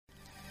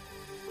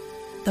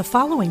The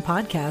following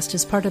podcast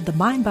is part of the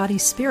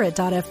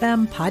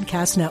MindBodySpirit.fm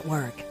podcast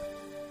network.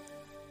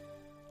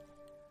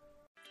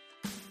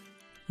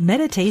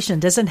 Meditation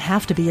doesn't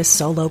have to be a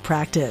solo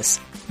practice.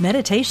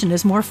 Meditation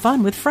is more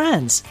fun with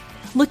friends.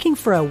 Looking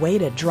for a way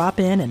to drop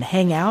in and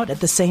hang out at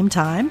the same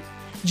time?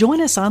 Join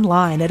us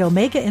online at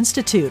Omega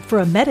Institute for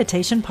a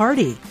meditation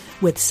party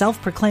with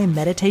self-proclaimed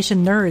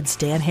meditation nerds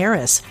Dan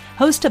Harris,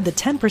 host of the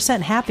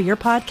 10% Happier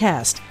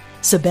podcast,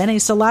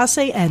 Sebene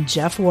Selassie, and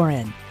Jeff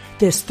Warren.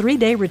 This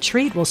 3-day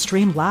retreat will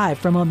stream live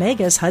from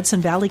Omega's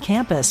Hudson Valley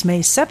campus May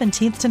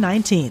 17th to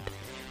 19th.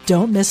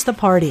 Don't miss the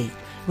party.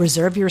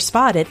 Reserve your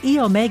spot at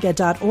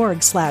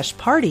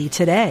eomega.org/party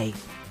today.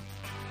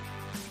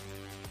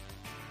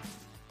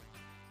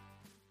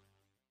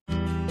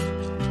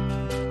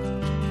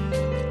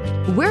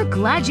 We're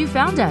glad you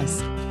found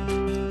us.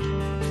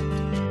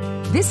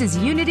 This is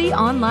Unity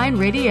Online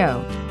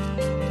Radio,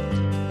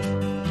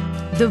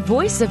 the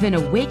voice of an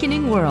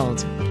awakening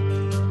world.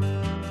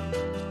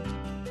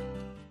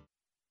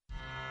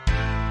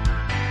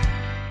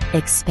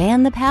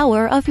 Expand the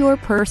power of your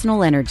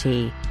personal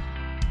energy.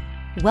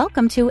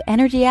 Welcome to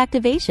Energy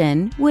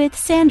Activation with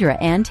Sandra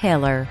Ann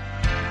Taylor.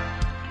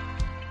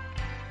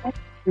 Hi,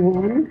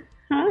 everyone.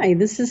 Hi,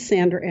 this is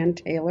Sandra Ann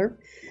Taylor,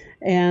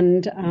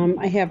 and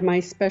I have my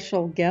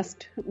special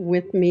guest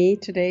with me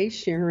today,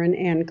 Sharon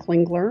Ann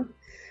Klingler.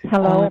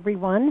 Hello,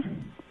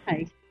 everyone.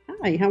 Hi.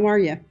 Hi, how are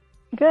you?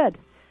 Good.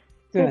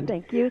 Good.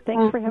 Thank you.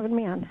 Thanks for having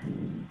me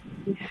on.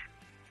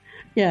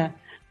 Yeah.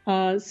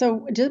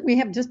 So we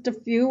have just a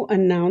few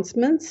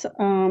announcements.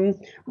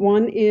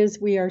 One is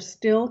we are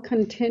still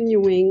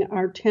continuing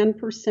our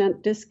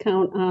 10%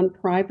 discount on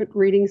private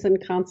readings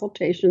and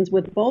consultations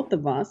with both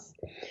of us.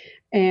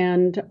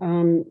 And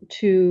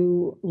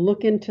to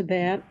look into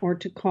that or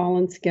to call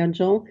and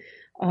schedule,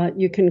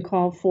 you can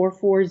call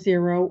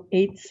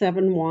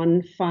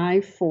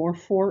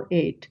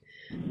 440-871-5448,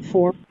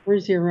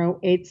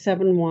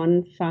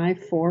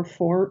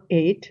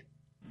 440-871-5448.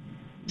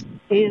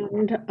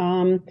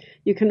 And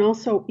you can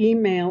also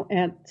email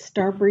at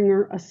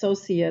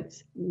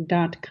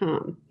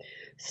starbringerassociates.com,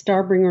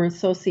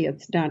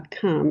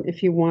 starbringerassociates.com,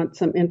 if you want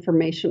some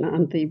information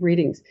on the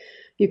readings.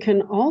 You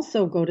can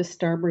also go to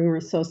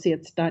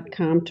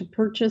starbringerassociates.com to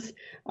purchase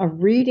a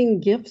reading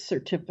gift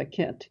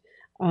certificate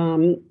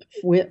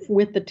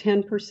with the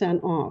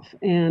 10% off.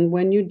 And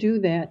when you do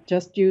that,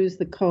 just use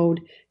the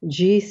code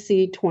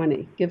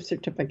GC20, gift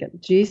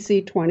certificate,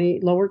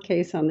 GC20,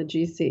 lowercase on the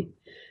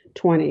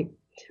GC20.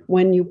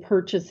 When you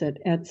purchase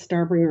it at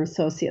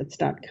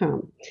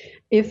starbringerassociates.com.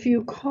 If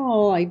you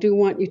call, I do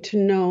want you to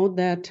know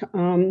that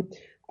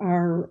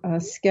our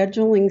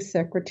scheduling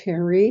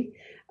secretary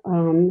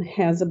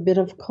has a bit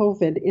of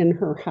COVID in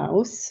her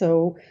house,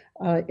 so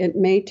it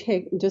may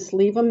just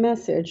leave a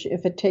message.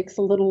 If it takes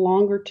a little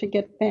longer to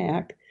get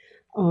back,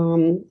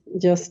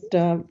 just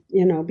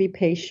be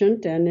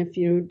patient, and if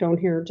you don't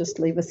hear, just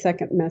leave a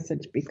second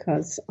message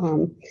because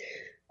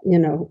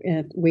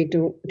we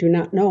do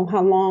not know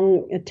how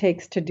long it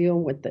takes to deal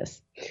with this.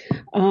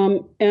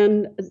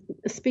 And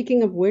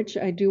speaking of which,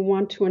 I do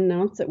want to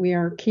announce that we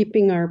are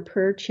keeping our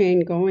prayer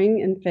chain going.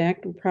 In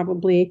fact, we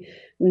probably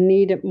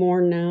need it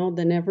more now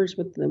than ever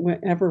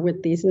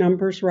with these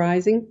numbers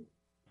rising.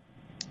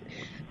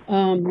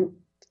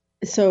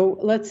 So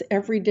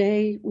every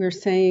day we're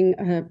saying,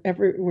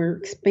 we're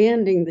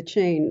expanding the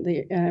chain.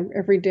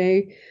 Every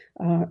day,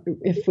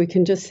 if we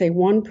can just say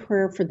one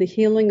prayer for the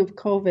healing of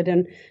COVID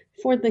and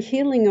for the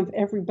healing of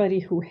everybody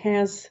who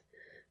has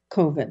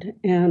COVID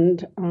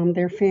and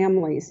their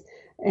families,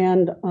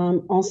 and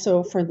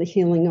also for the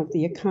healing of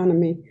the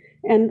economy,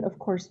 and of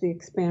course the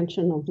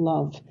expansion of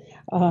love.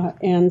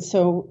 And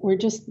so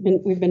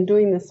we've been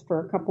doing this for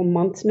a couple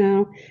months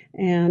now,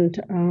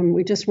 and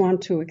we just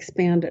want to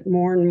expand it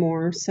more and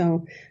more.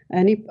 So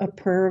a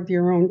prayer of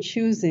your own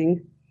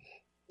choosing.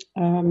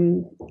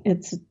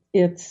 It's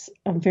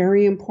a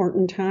very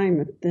important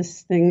time.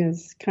 This thing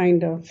is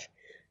kind of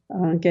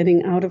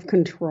getting out of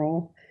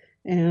control,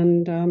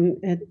 and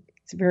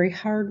it's very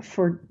hard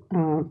for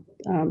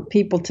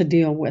people to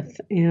deal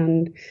with.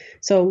 And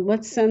so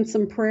let's send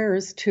some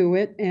prayers to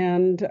it.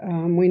 And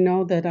we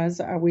know that as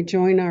we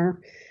join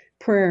our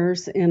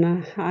prayers in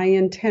a high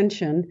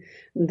intention,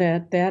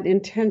 that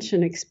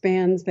intention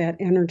expands that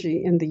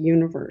energy in the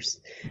universe.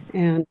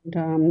 And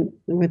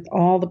with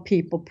all the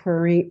people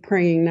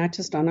praying, not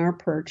just on our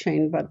prayer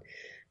chain, but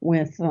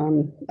with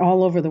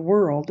all over the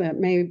world, that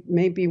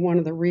may be one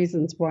of the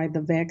reasons why the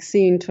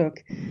vaccine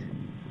took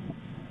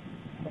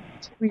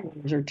 3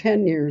 years or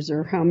 10 years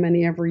or how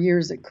many ever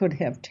years it could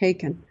have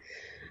taken.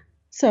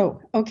 So,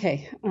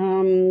 okay,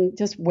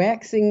 just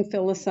waxing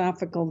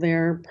philosophical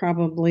there,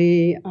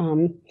 probably.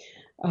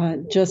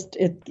 Just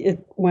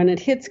when it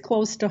hits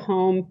close to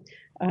home,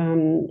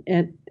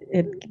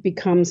 it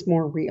becomes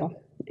more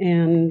real.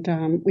 And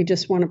we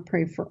just want to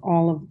pray for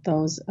all of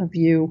those of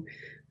you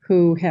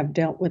who have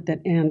dealt with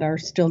it and are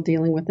still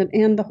dealing with it,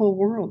 and the whole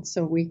world,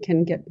 so we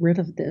can get rid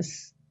of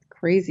this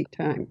crazy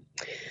time.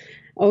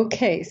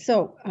 Okay,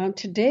 so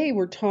today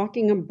we're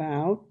talking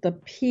about the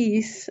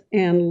peace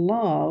and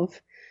love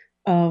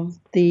of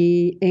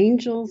the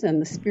angels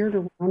and the spirit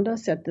around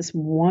us at this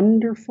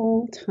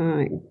wonderful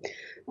time.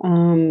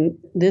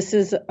 This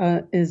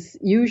is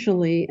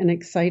usually an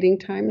exciting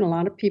time, and a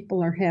lot of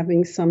people are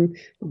having some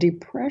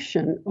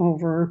depression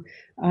over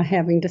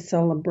having to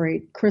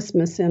celebrate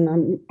Christmas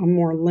in a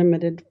more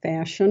limited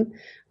fashion.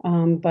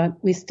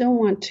 But we still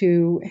want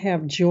to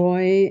have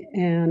joy,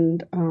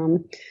 and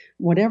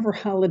whatever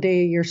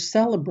holiday you're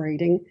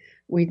celebrating,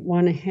 we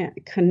want to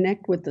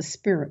connect with the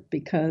Spirit,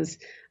 because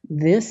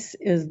this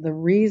is the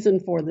reason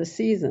for the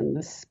season.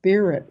 The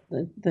Spirit,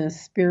 the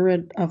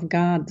Spirit of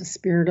God, the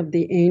Spirit of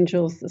the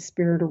angels, the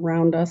Spirit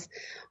around us,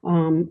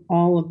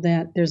 all of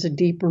that. There's a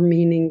deeper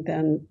meaning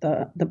than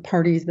the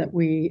parties that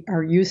we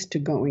are used to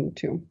going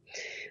to.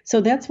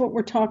 So that's what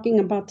we're talking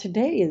about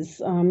today,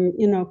 is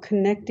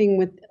connecting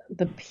with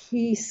the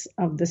peace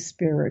of the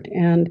Spirit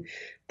and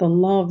the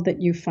love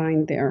that you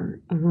find there.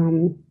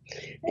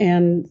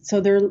 And so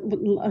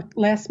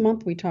last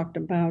month we talked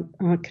about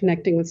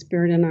connecting with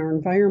Spirit in our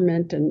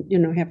environment,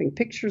 and having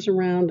pictures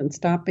around and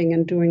stopping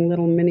and doing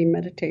little mini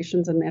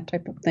meditations and that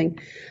type of thing.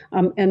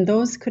 And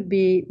those could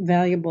be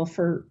valuable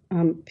for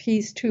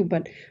peace too.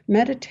 But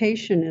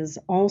meditation is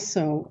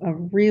also a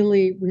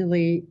really,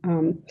 really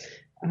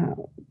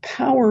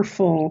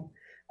powerful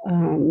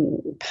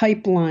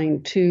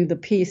pipeline to the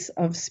peace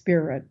of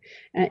Spirit.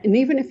 And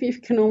even if you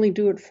can only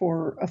do it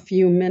for a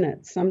few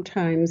minutes,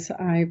 sometimes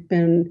I've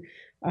been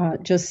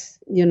just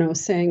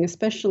saying,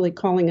 especially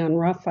calling on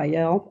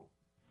Raphael,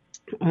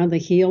 the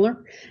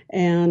healer,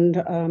 and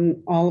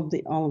all of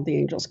the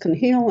angels can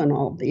heal, and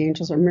all of the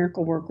angels are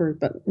miracle workers,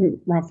 but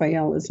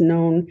Raphael is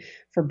known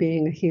for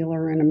being a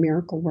healer and a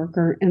miracle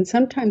worker. And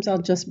sometimes I'll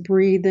just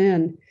breathe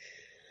in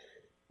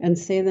and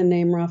say the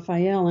name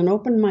Raphael and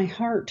open my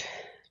heart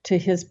to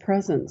his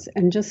presence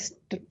and just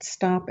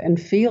stop and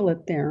feel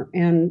it there.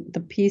 And the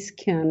peace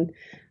can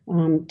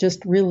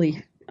just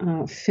really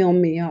fill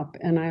me up,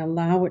 and I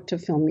allow it to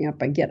fill me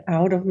up. I get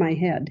out of my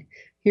head.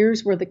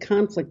 Here's where the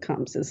conflict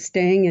comes, is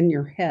staying in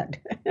your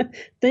head.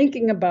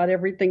 Thinking about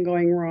everything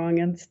going wrong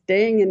and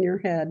staying in your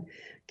head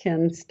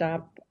can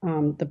stop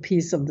the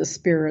peace of the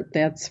Spirit,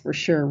 that's for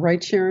sure.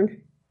 Right,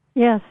 Sharon?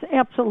 Yes,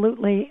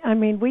 absolutely. I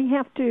mean, we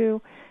have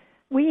to,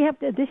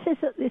 this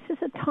is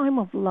a time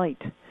of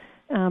light.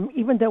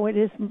 Even though it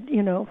is,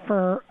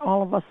 for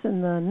all of us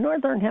in the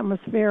northern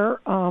hemisphere,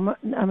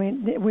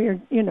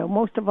 we're,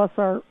 most of us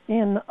are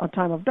in a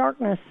time of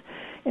darkness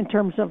in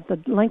terms of the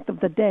length of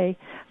the day.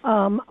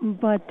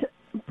 But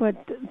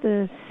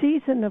the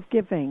season of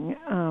giving,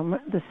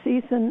 the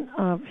season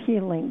of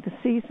healing, the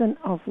season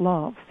of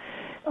love,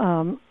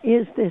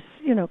 is this,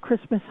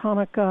 Christmas,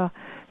 Hanukkah,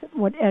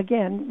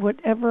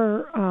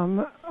 whatever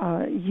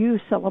you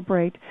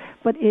celebrate,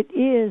 but it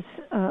is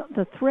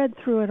the thread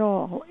through it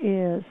all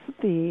is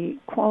the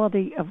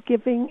quality of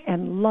giving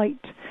and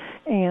light,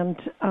 and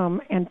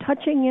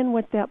touching in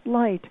with that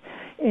light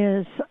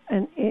is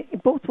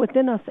both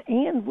within us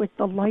and with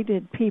the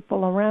lighted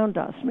people around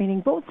us,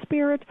 meaning both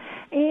Spirit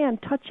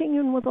and touching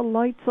in with the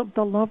lights of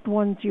the loved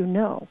ones you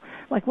know.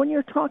 Like when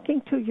you're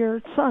talking to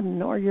your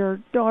son or your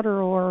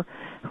daughter or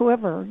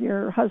whoever,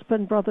 your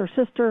husband, brother,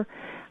 sister,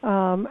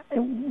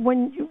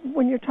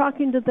 when you're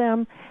talking to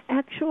them,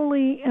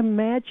 actually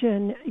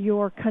imagine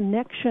your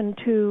connection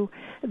to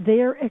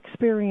their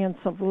experience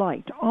of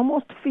light.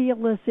 Almost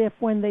feel as if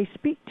when they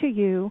speak to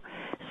you,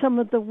 some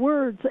of the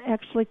words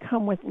actually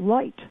come with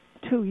light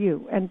to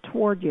you and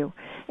toward you.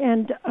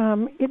 And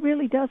it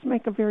really does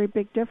make a very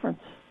big difference.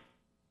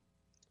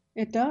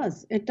 It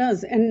does.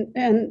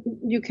 And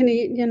you can,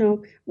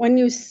 when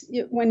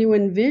you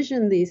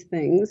envision these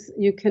things,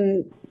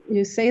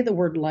 you say the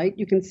word light,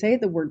 you can say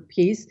the word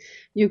peace,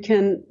 you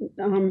can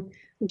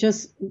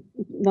just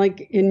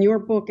like in your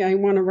book, I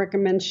want to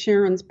recommend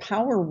Sharon's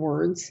Power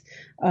Words.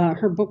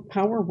 Her book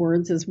Power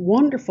Words is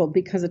wonderful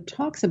because it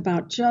talks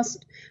about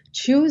just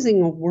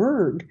choosing a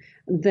word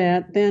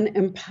that then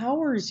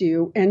empowers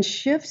you and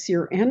shifts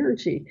your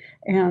energy.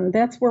 And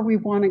that's where we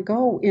want to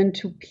go,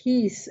 into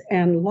peace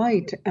and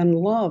light and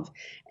love.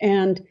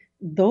 And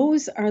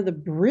those are the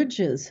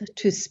bridges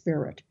to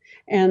Spirit.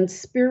 And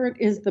Spirit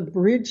is the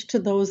bridge to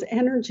those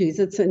energies.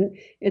 It's an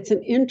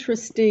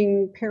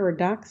interesting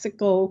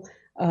paradoxical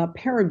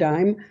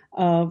paradigm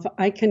of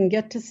I can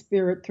get to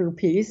Spirit through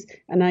peace,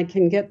 and I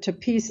can get to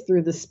peace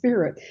through the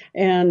Spirit.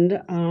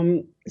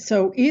 And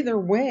so either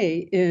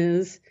way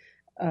is,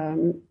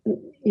 a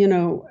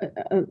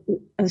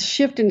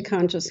shift in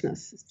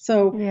consciousness.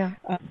 So yeah.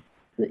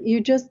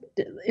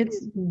 It's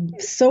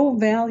so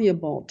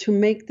valuable to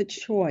make the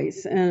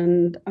choice.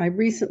 And I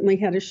recently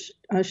had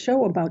a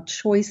show about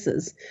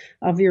choices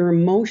of your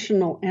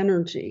emotional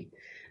energy,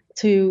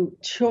 to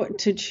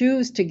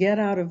choose to get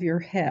out of your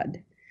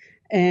head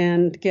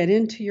and get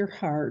into your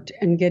heart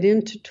and get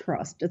into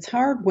trust. It's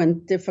hard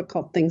when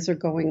difficult things are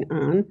going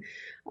on.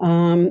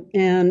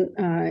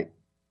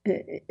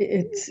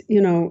 It's,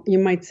 you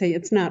might say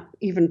it's not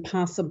even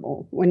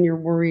possible when you're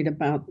worried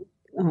about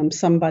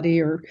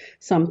somebody or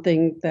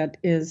something that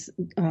is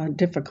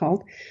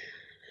difficult.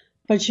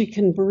 But you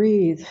can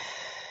breathe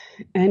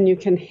and you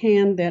can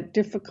hand that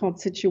difficult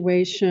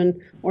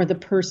situation or the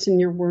person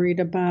you're worried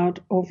about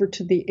over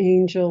to the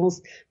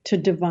angels, to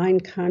divine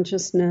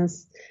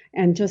consciousness,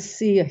 and just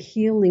see a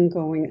healing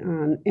going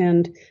on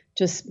and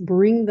just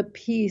bring the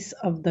peace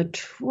of the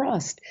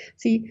trust.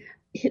 See,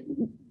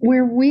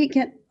 where we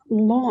get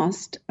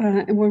lost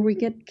and where we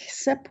get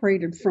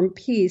separated from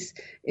peace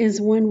is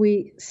when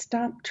we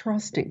stop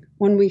trusting,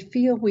 when we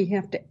feel we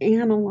have to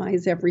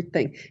analyze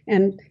everything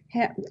and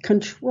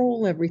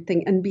control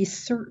everything and be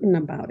certain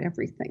about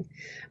everything.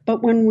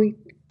 But when we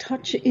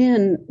touch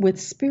in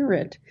with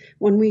spirit,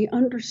 when we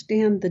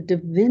understand the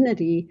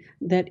divinity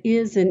that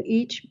is in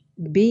each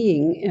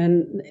being,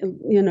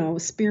 and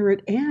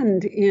spirit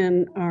and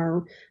in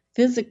our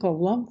physical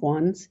loved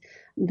ones,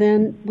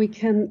 then we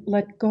can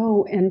let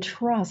go and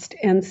trust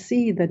and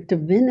see that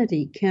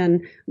divinity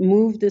can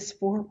move this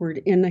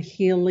forward in a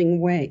healing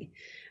way.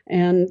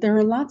 And there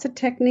are lots of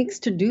techniques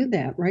to do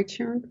that, right,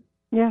 Sharon?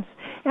 Yes,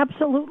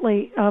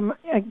 absolutely.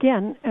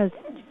 Again, as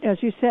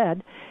you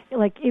said,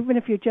 like even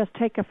if you just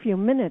take a few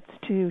minutes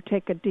to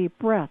take a deep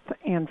breath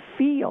and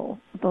feel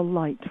the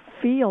light,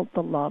 feel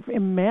the love,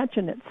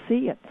 imagine it,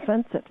 see it,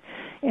 sense it,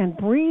 and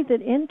breathe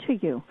it into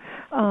you.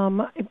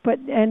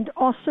 And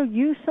also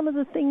use some of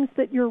the things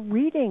that you're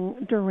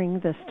reading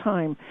during this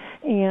time.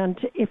 And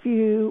if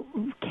you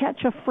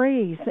catch a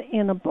phrase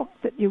in a book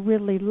that you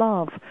really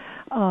love,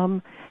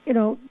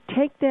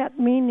 take that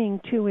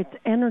meaning to its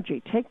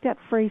energy. Take that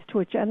phrase to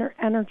its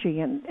energy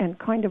and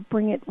kind of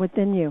bring it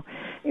within you.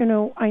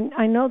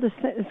 I know this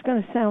is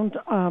going to sound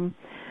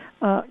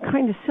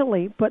kind of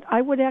silly, but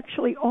I would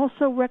actually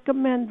also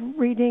recommend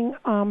reading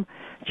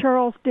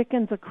Charles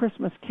Dickens' A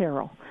Christmas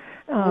Carol.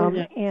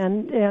 Yes.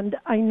 And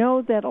I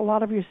know that a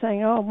lot of you are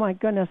saying, oh, my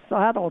goodness,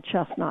 that old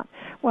chestnut.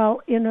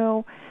 Well,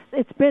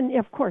 it's been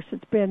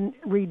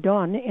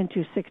redone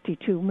into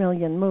 62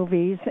 million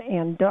movies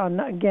and done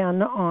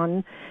again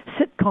on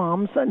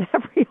sitcoms and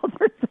every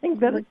other thing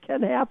that it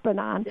can happen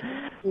on.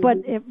 Mm-hmm.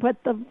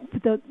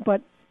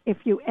 But if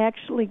you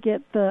actually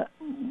get the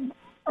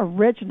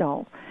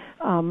original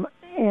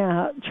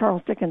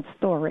Charles Dickens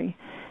story,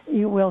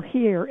 you will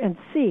hear and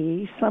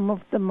see some of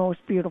the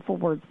most beautiful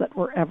words that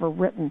were ever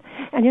written.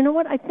 And you know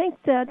what? I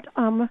think that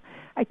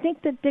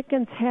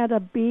Dickens had a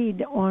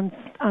bead on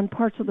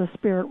parts of the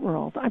spirit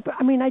world.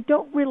 I mean, I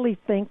don't really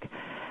think,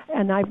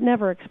 and I've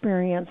never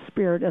experienced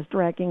spirit as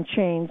dragging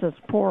chains as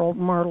poor old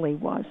Marley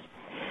was.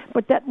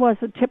 But that was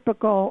a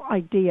typical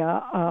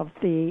idea of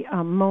the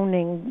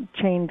moaning,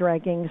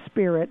 chain-dragging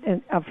spirit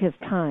of his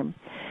time.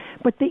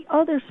 But the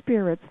other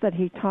spirits that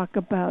he talked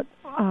about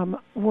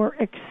were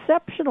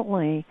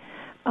exceptionally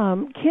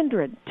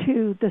kindred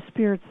to the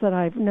spirits that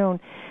I've known.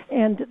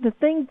 And the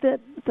thing that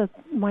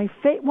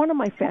one of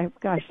my favorite,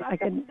 gosh, I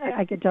can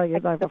tell you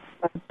that I have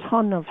a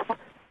ton of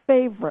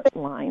favorite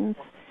lines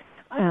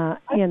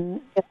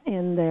in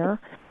there.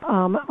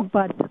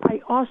 But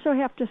I also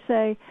have to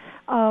say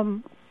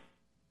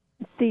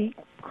the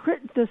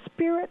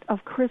spirit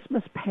of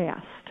Christmas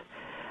Past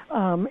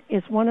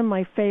is one of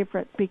my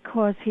favorite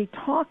because he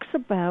talks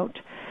about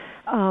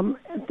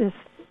this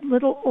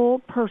little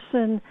old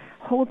person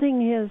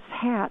holding his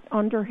hat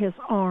under his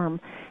arm,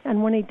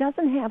 and when he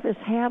doesn't have his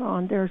hat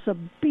on, there's a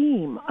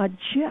beam, a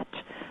jet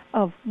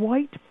of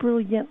white,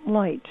 brilliant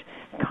light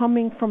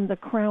coming from the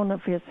crown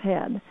of his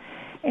head.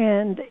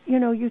 And,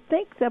 you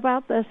think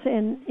about this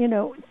in,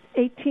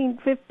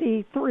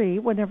 1853,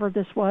 whenever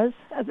this was,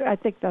 I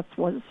think that's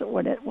when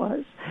it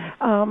was,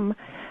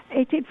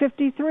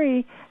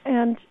 1853,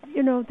 and,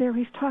 there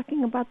he's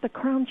talking about the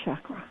crown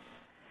chakra.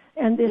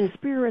 And this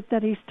spirit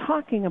that he's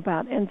talking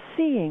about and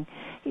seeing,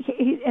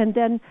 and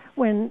then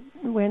when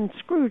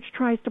Scrooge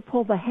tries to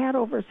pull the hat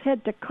over his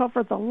head to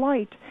cover the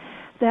light,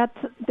 that's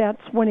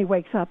when he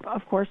wakes up,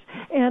 of course,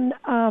 and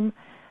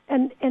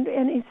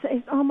he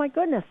says, "Oh my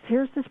goodness,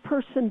 here's this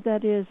person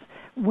that is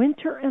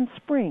winter and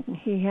spring.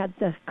 He had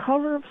the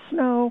color of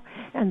snow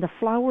and the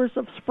flowers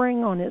of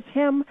spring on his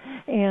hem,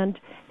 and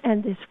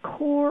this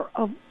core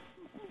of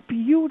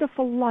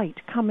beautiful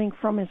light coming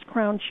from his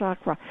crown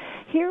chakra.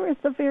 Here is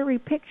the very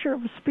picture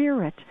of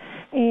spirit,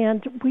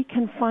 and we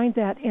can find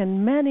that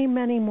in many,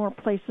 many more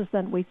places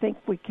than we think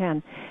we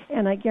can.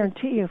 And I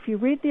guarantee you, if you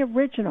read the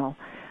original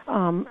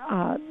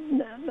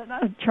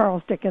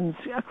Charles Dickens'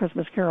 A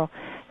Christmas Carol,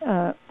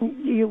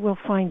 you will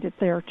find it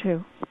there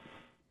too.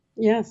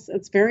 Yes,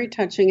 it's very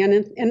touching. And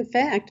in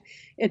fact,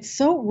 it's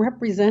so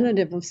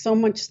representative of so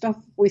much stuff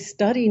we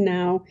study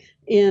now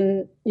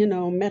in,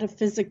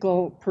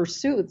 metaphysical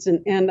pursuits.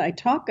 And I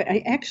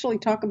actually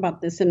talk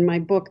about this in my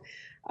book,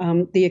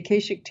 The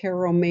Akashic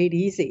Tarot Made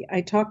Easy.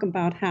 I talk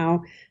about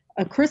how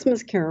A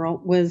Christmas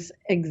Carol was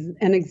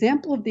an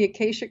example of the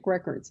Akashic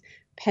records,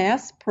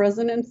 past,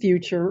 present, and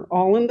future,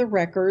 all in the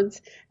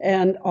records,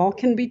 and all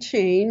can be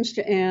changed.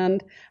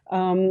 And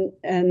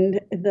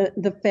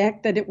the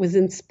fact that it was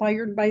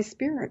inspired by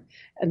Spirit,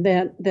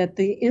 that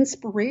the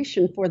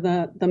inspiration for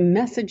the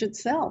message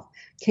itself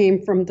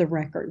came from the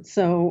record.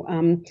 So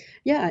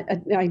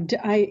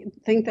I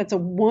think that's a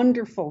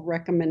wonderful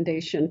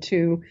recommendation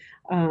to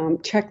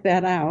check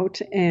that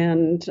out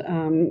and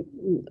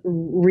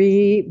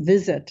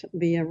revisit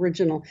the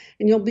original.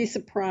 And you'll be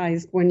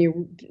surprised when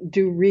you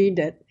do read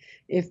it,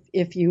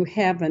 if you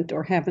haven't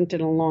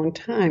in a long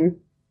time,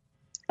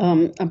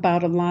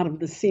 about a lot of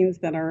the scenes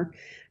that are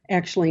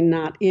actually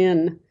not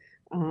in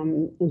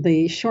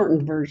the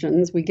shortened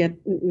versions.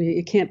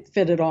 You can't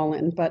fit it all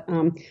in, but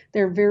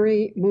they're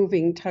very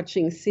moving,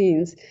 touching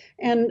scenes.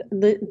 And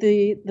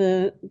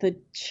the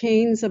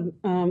chains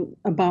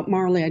about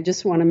Marley, I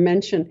just want to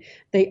mention,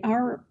 they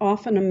are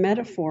often a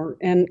metaphor.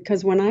 And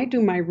because when I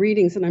do my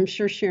readings, and I'm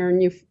sure Sharon,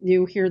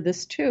 you hear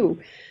this too,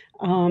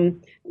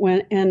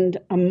 when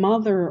a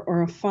mother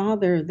or a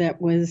father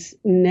that was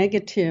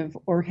negative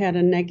or had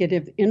a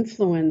negative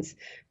influence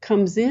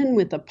comes in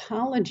with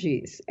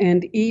apologies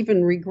and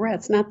even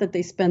regrets, not that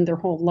they spend their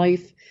whole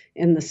life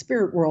in the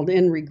spirit world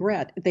in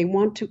regret. They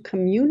want to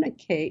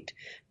communicate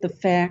the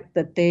fact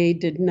that they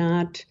did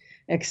not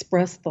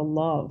express the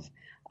love.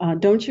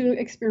 Don't you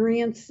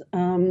experience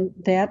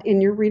that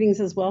in your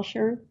readings as well,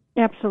 Sharon?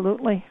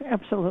 Absolutely.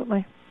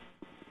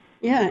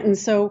 Yeah, and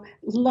so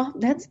love,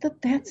 that's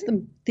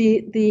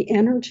the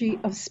energy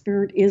of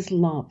Spirit is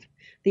love.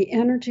 The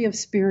energy of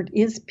Spirit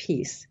is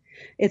peace.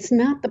 It's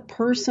not the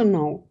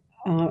personal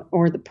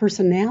or the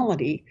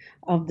personality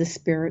of the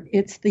Spirit.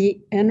 It's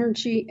the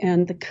energy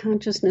and the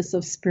consciousness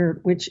of Spirit,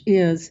 which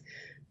is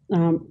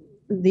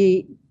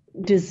the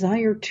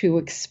desire to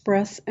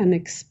express and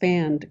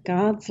expand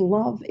God's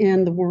love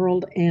in the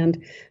world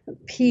and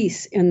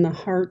peace in the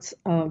hearts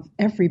of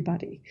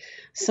everybody.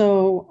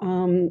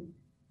 So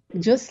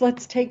just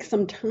let's take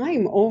some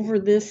time over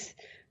the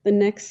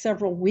next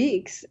several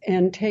weeks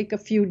and take a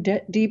few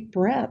deep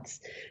breaths.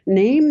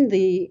 Name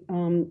the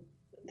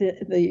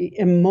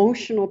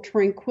emotional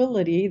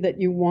tranquility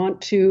that you want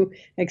to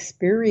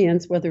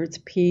experience, whether it's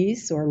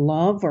peace or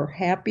love or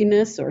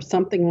happiness or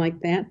something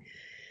like that.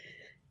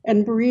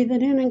 And breathe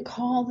it in and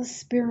call the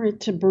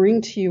Spirit to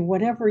bring to you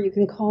whatever. You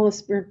can call a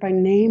spirit by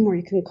name, or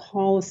you can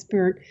call a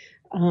spirit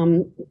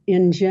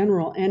in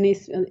general,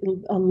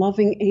 a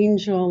loving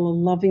angel, a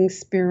loving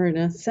spirit,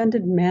 an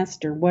ascended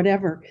master,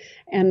 whatever.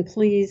 And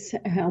please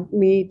help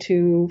me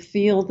to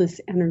feel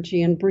this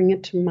energy and bring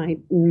it to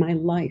my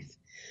life.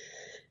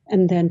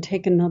 And then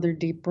take another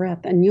deep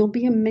breath, and you'll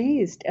be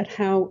amazed at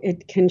how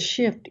it can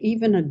shift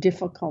even a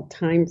difficult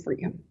time for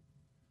you.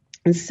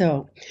 And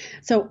so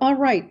all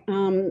right,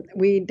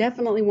 we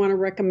definitely want to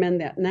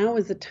recommend that. Now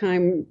is the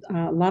time.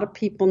 A lot of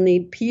people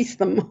need peace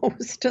the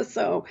most.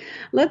 So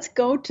let's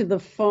go to the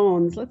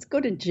phones. Let's go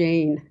to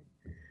Jane.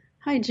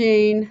 Hi,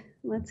 Jane.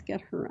 Let's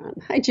get her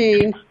on. Hi,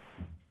 Jane.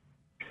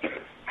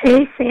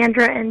 Hey,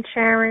 Sandra and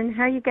Sharon.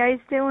 How you guys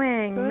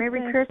doing? Good,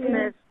 Merry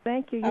Christmas.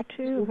 Thank you. You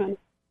too.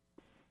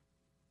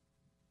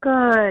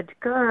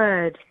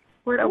 Good.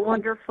 What a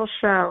wonderful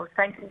show.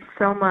 Thank you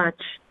so much.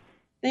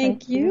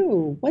 Thank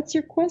you. What's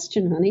your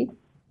question, honey?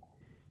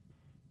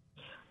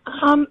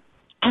 I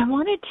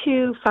wanted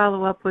to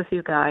follow up with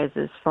you guys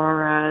as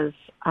far as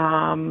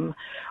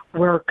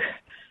work,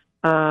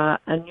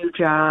 a new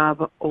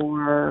job,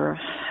 or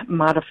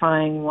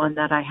modifying one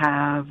that I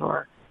have,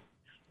 or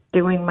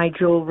doing my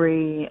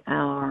jewelry,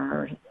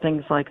 or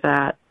things like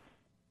that.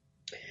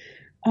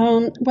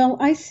 Well,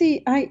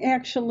 I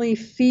actually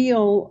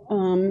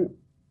feel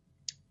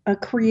a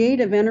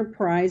creative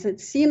enterprise. It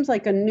seems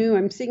like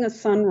I'm seeing a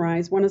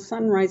sunrise. When a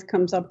sunrise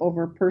comes up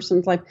over a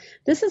person's life,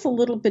 this is a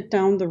little bit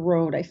down the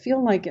road. I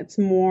feel like it's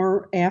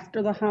more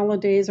after the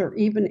holidays or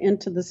even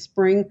into the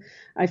spring.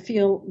 I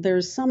feel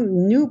there's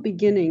some new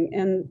beginning,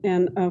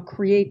 and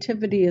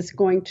creativity is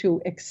going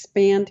to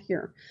expand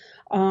here.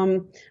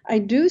 I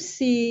do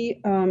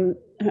see,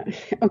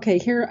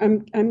 here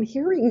I'm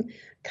hearing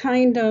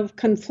kind of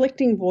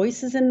conflicting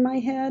voices in my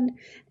head.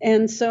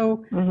 And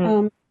so,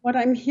 what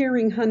I'm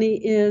hearing, honey,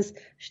 is,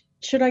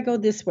 should I go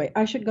this way?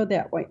 I should go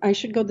that way. I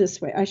should go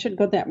this way. I should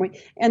go that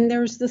way. And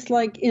there's this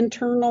like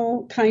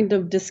internal kind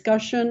of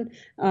discussion,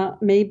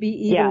 maybe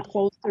even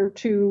closer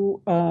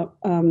to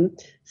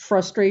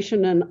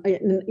frustration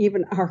and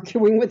even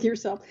arguing with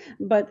yourself.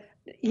 But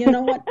you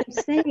know what I'm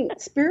saying?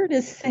 Spirit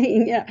is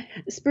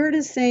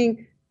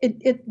saying,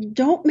 it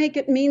don't make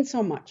it mean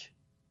so much.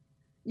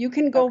 You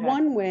can go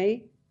one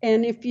way.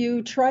 And if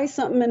you try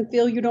something and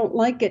feel you don't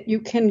like it,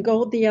 you can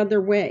go the other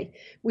way.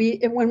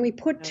 When we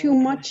put too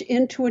much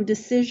into a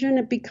decision,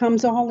 it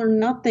becomes all or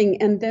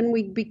nothing, and then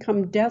we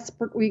become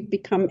desperate, we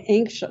become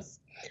anxious.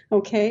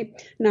 Okay?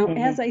 Now,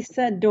 as I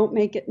said, don't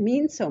make it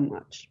mean so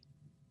much.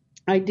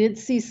 I did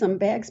see some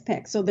bags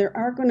packed, so there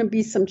are going to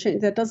be some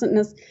change. That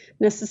doesn't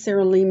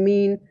necessarily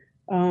mean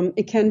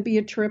it can be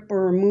a trip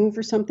or a move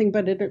or something,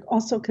 but it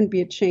also can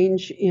be a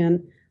change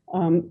in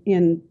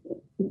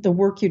the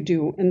work you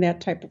do and that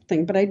type of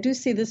thing. But I do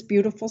see this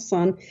beautiful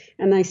sun,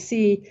 and I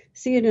see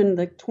it in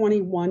the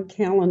 21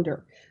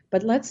 calendar.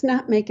 But let's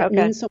not make it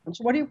mean so much.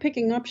 What are you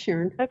picking up,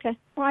 Sharon? Okay.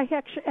 Well, I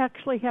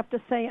actually have to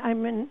say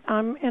I'm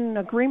in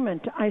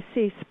agreement. I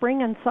see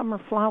spring and summer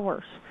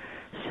flowers.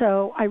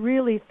 So I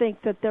really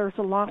think that there's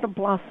a lot of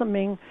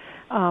blossoming,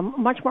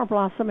 much more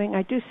blossoming.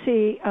 I do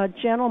see a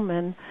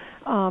gentleman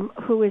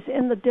who is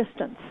in the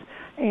distance,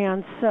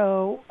 and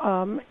so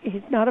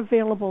he's not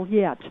available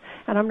yet.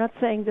 And I'm not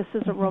saying this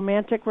is a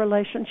romantic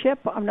relationship.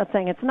 I'm not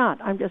saying it's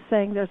not. I'm just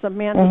saying there's a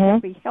man who can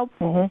be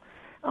helpful.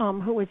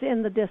 Who is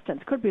in the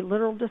distance. Could be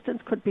literal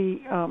distance, could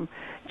be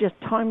just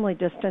timely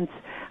distance.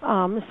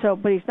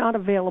 But he's not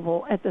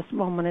available at this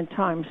moment in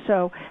time.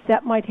 So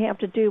that might have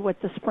to do with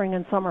the spring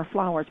and summer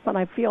flowers. But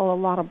I feel a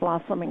lot of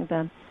blossoming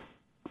then.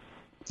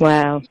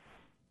 Wow,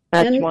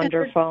 that's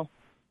wonderful.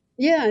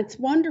 Yeah, it's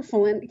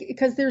wonderful, and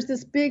because there's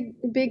this big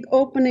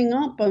opening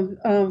up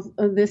of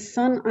this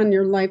sun on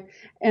your life,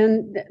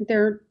 and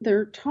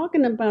they're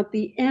talking about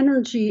the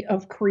energy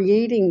of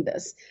creating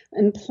this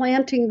and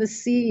planting the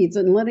seeds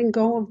and letting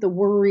go of the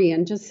worry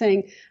and just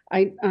saying,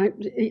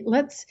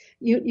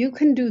 you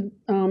can do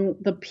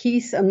the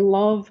peace and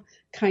love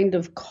kind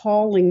of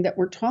calling that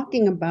we're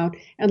talking about,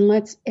 and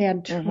let's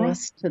add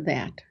trust to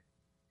that.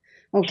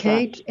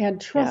 Okay, add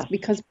trust,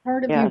 because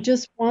part of you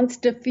just wants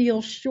to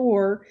feel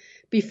sure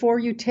before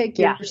you take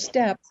your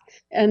steps.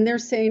 And they're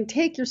saying,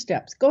 take your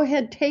steps. Go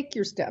ahead, take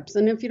your steps.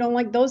 And if you don't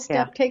like those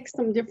steps, take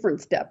some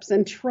different steps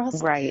and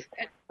trust. Right.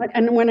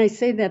 And when I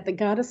say that, the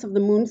goddess of the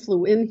moon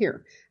flew in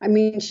here. I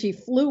mean, she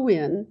flew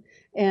in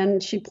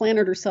and she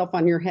planted herself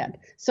on your head.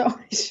 So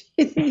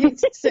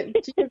she's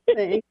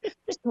saying,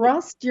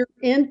 trust your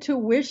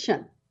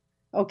intuition.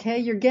 Okay,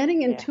 you're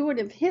getting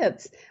intuitive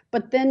hits,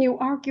 but then you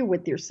argue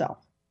with yourself.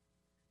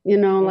 You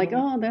know, like,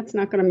 oh, that's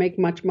not going to make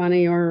much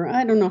money, or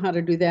I don't know how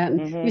to do that.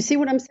 And you see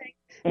what I'm saying?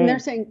 And they're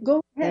saying,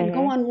 go ahead,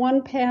 go on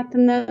one path,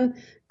 and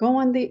then go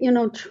on the,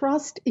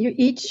 trust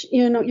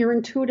your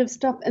intuitive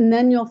stuff, and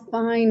then you'll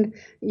find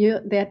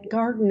that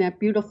garden, that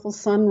beautiful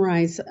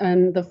sunrise,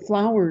 and the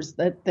flowers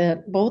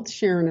that both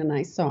Sharon and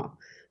I saw.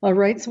 All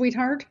right,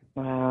 sweetheart?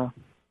 Wow.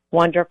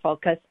 Wonderful,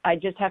 because I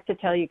just have to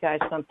tell you guys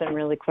something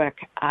really quick.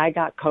 I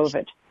got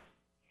COVID.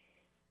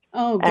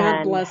 Oh,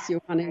 God bless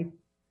you, honey.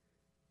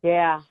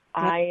 Yeah,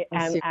 I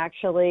am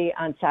actually,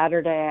 on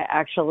Saturday, I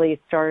actually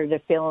started to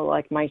feel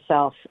like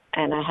myself.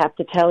 And I have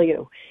to tell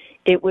you,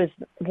 it was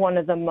one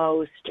of the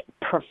most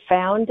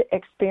profound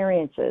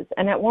experiences.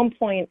 And at one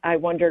point, I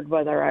wondered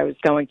whether I was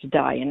going to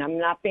die. And I'm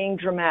not being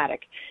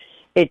dramatic.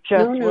 It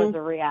just was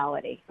a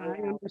reality. I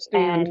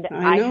understand.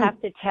 And I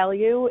have to tell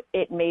you,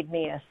 it made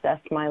me assess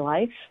my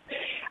life.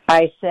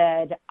 I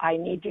said, I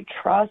need to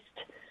trust.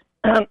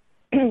 I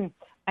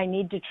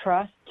need to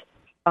trust.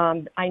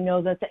 I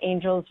know that the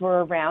angels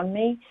were around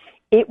me.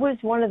 It was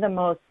one of the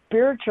most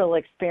spiritual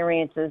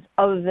experiences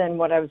other than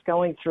what I was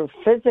going through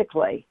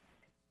physically.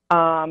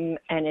 And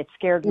it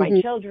scared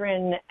my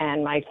children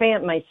and my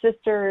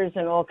sisters,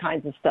 and all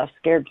kinds of stuff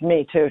scared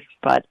me too.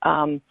 But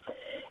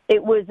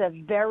it was a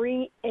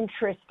very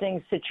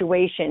interesting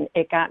situation.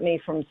 It got me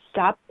from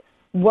stop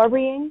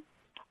worrying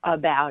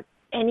about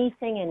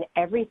anything and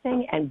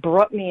everything and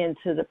brought me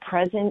into the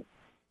present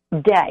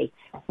day.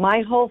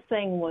 My whole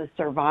thing was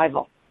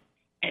survival.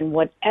 And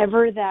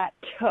whatever that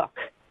took,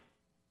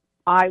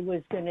 I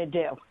was going to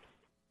do.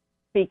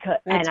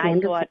 And I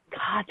thought,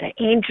 God, the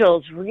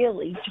angels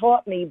really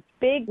taught me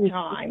big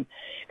time,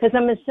 because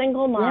I'm a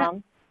single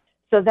mom.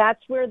 So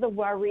that's where the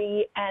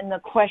worry and the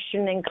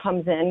questioning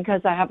comes in,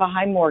 because I have a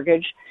high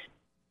mortgage.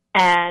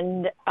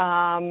 And,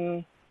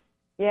 but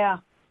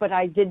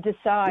I did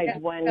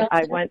decide when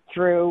I went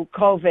through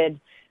COVID,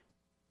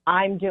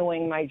 I'm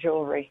doing my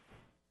jewelry.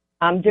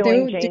 I'm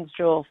doing Jane's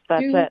Jewels.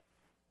 That's it.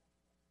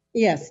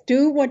 Yes,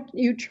 do what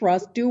you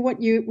trust, do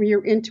what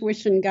your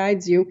intuition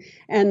guides you,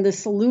 and the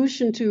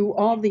solution to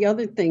all the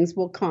other things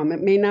will come.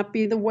 It may not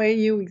be the way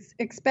you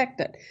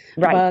expect it,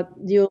 but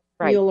you'll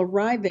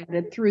arrive at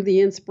it through the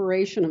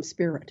inspiration of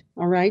spirit.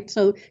 All right?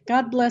 So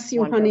God bless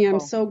you, honey. I'm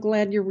so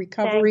glad you're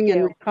recovering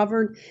and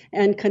recovered,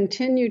 and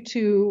continue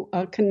to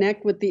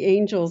connect with the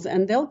angels,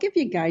 and they'll give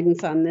you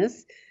guidance on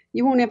this.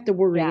 You won't have to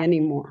worry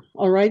anymore.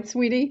 All right,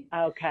 sweetie?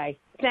 Okay.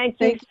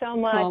 Thank you so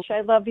much. I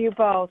love you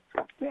both.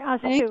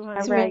 Us too.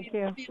 Thank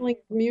you. Feeling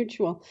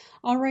mutual.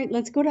 All right,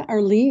 let's go to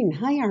Arlene.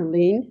 Hi,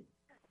 Arlene.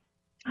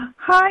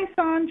 Hi,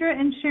 Sandra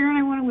and Sharon.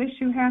 I want to wish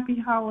you happy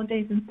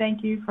holidays and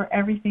thank you for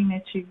everything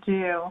that you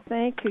do.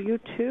 Thank you. You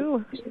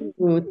too.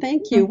 Ooh,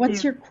 thank you.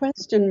 What's your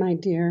question, my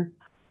dear?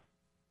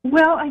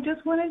 Well, I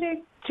just wanted to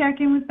check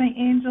in with my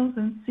angels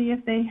and see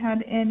if they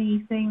had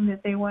anything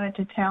that they wanted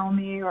to tell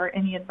me or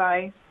any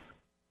advice.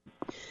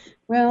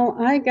 Well,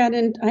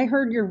 I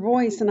heard your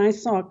voice and I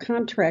saw a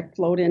contract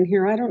float in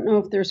here. I don't know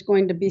if there's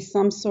going to be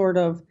some sort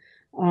of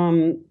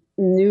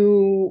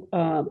new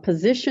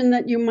position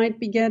that you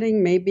might be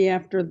getting, maybe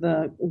after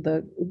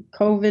the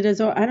COVID is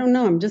over. I don't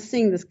know. I'm just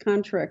seeing this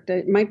contract.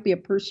 It might be a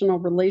personal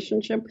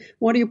relationship.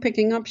 What are you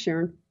picking up,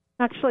 Sharon?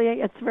 Actually,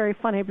 it's very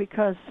funny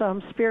because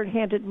Spirit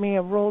handed me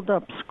a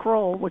rolled-up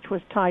scroll, which was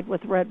tied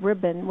with red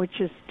ribbon,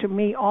 which is, to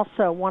me,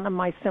 also one of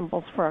my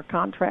symbols for a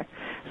contract.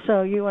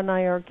 So you and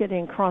I are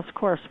getting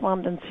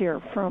cross-correspondence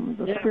here from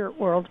the spirit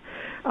world.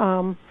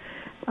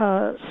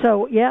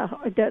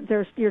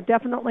 You're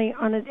definitely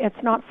on it.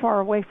 It's not far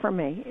away from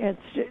me.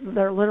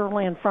 They're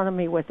literally in front of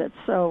me with it.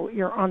 So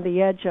you're on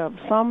the edge of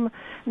some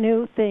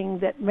new thing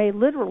that may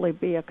literally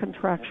be a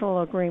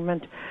contractual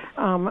agreement,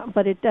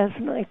 but it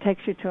definitely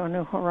takes you to a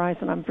new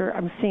horizon.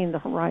 I'm seeing the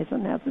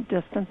horizon at the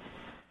distance.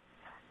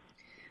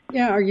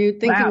 Yeah, are you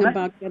thinking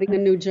about getting a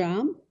new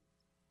job?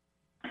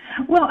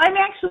 Well, I'm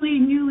actually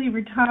newly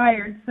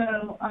retired,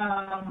 so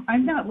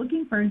I'm not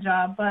looking for a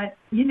job, but,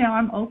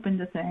 I'm open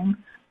to things.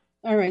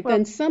 All right,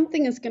 then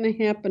something is going to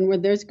happen where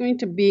there's going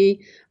to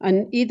be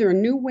either a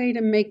new way to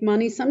make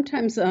money.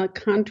 Sometimes a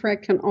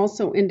contract can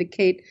also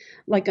indicate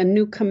like a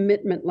new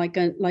commitment, like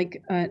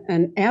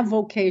an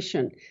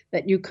avocation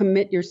that you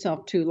commit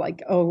yourself to.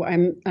 Like, oh,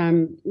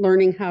 I'm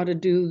learning how to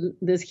do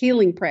this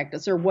healing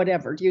practice or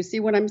whatever. Do you see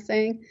what I'm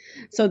saying?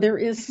 So there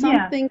is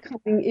something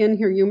coming in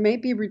here. You may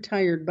be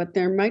retired, but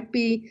there might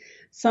be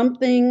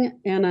something,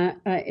 and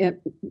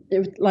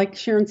like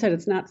Sharon said,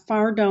 it's not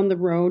far down the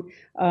road.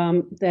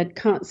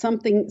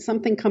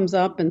 Something comes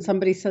up, and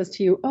somebody says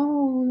to you,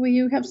 "Oh, will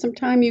you have some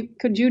time?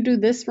 Could you do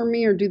this for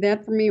me or do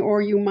that for me?"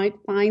 Or you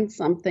might find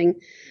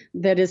something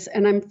that is,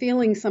 and I'm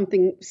feeling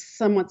something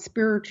somewhat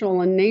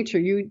spiritual in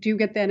nature. Do you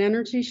get that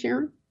energy,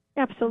 Sharon?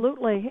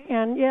 Absolutely.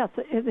 And yes,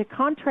 the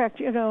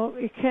contract,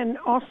 it can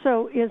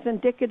also is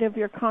indicative of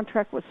your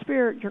contract with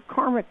Spirit, your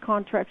karmic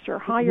contracts, your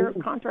higher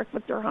contract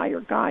with your higher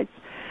guides,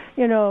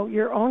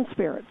 your own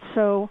spirit.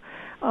 So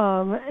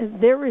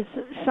there is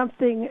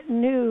something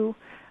new,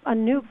 a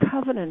new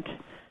covenant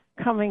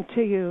coming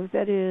to you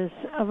that is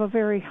of a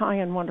very high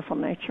and wonderful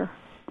nature.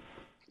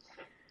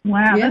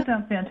 Wow, that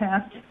sounds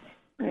fantastic.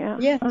 Yeah.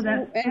 Yes.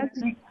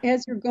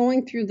 As you're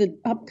going through the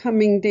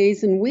upcoming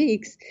days and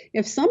weeks,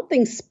 if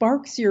something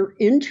sparks your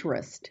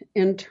interest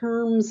in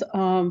terms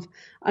of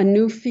a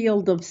new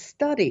field of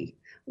study,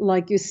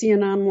 like you see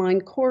an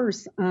online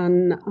course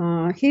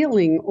on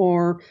healing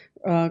or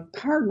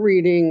card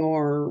reading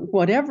or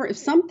whatever, if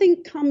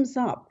something comes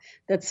up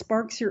that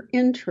sparks your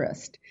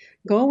interest,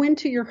 go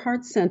into your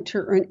heart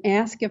center and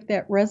ask if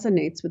that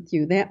resonates with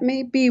you. That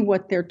may be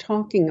what they're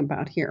talking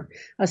about here,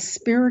 a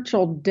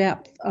spiritual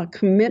depth, a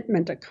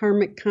commitment, a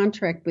karmic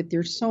contract with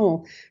your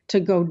soul to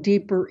go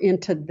deeper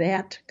into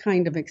that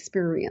kind of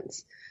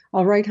experience.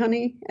 All right,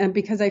 honey? And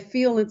because I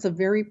feel it's a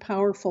very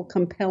powerful,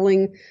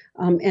 compelling,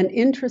 and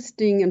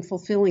interesting and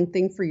fulfilling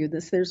thing for you.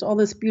 There's all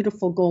this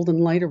beautiful golden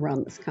light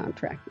around this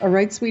contract. All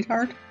right,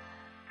 sweetheart?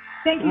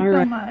 Thank you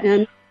so much.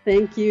 And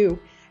thank you.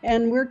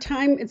 And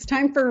it's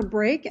time for a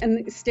break,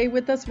 and stay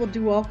with us. We'll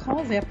do all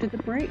calls after the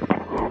break.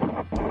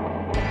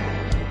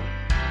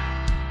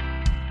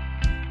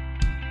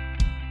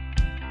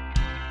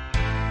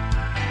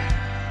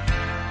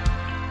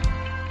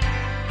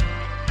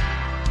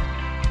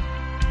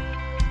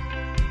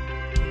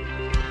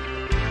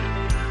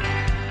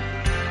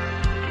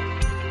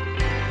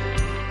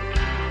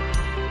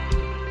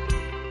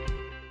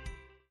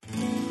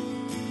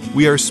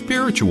 We are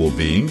spiritual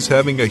beings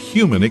having a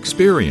human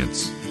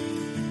experience.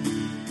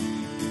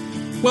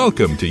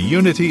 Welcome to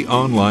Unity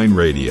Online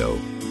Radio,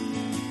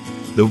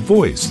 the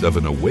voice of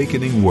an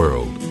awakening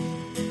world.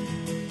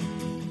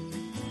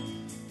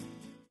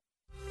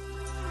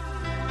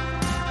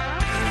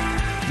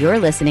 You're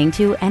listening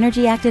to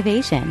Energy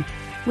Activation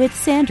with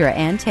Sandra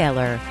Ann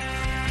Taylor.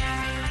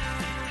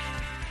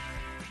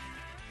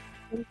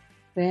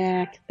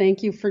 Back.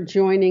 Thank you for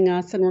joining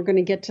us, and we're going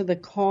to get to the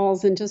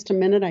calls in just a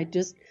minute. I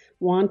just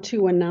want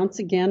to announce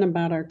again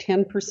about our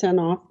 10%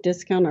 off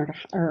discount,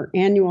 our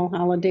annual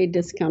holiday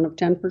discount of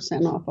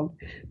 10% off of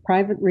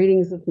private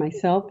readings with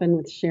myself and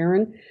with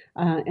Sharon.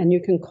 And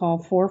you can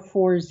call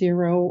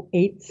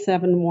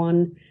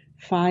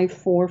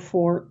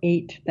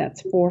 440-871-5448.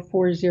 That's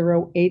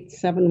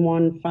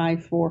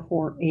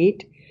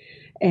 440-871-5448.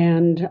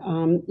 And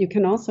you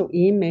can also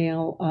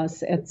email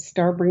us at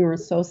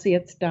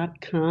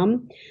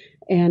starbringerassociates.com.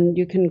 And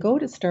you can go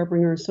to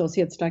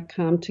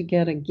starbringerassociates.com to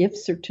get a gift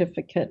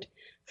certificate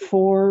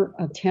for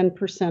a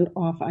 10%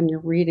 off on your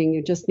reading.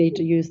 You just need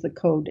to use the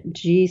code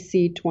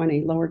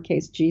GC20,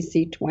 lowercase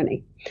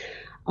GC20.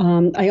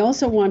 I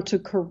also want to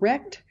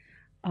correct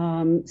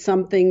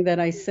something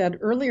that I said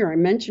earlier. I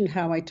mentioned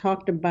how I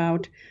talked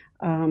about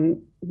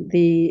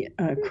the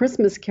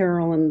Christmas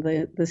Carol and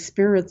the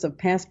spirits of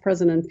past,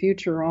 present, and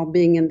future all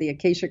being in the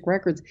Akashic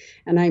Records.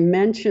 And I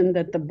mentioned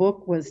that the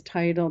book was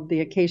titled The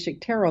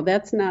Akashic Tarot.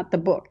 That's not the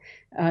book.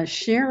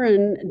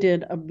 Sharon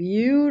did a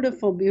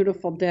beautiful,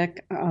 beautiful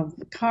deck of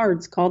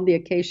cards called the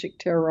Akashic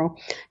Tarot,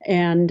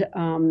 and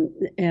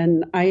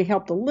I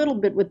helped a little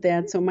bit with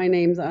that, so my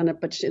name's on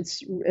it. But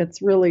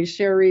it's really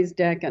Sherry's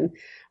deck, and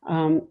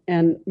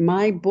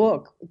my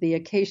book, the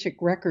Akashic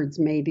Records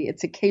Made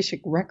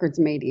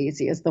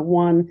Easy, is the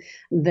one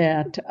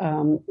that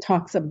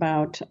talks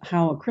about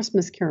how A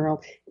Christmas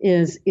Carol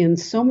is in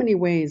so many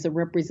ways a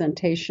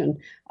representation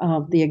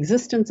of the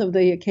existence of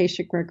the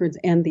Akashic Records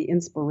and the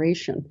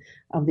inspiration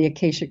of the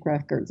Akashic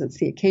Records. It's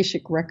the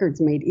Akashic Records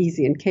Made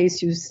Easy. In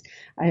case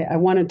I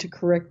wanted to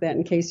correct that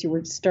in case you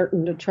were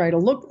starting to try to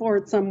look for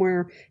it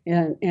somewhere.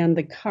 And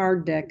the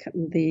card deck,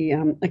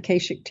 the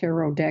Akashic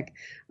Tarot deck,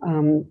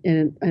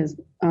 is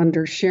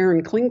under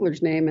Sharon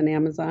Klingler's name in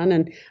Amazon,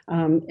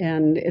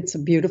 and it's a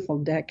beautiful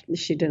deck.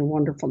 She did a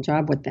wonderful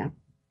job with that.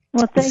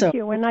 Well, thank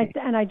you. And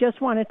I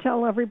just want to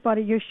tell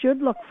everybody you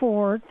should look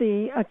for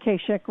the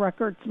Akashic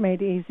Records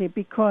Made Easy,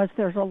 because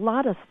there's a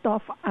lot of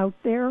stuff out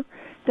there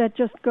that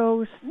just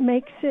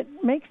makes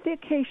the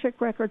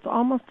Akashic Records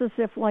almost as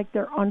if like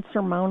they're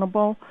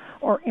unsurmountable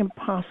or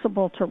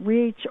impossible to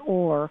reach,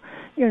 or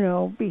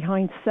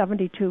behind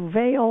 72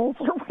 veils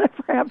or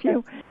whatever have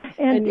you.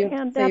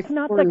 And that's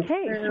not the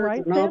case,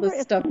 right? And all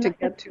this stuff to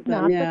get to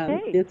them. Yeah,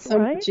 it's so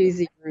much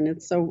easier, and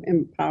it's so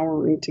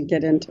empowering to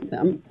get into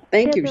them.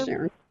 Thank you,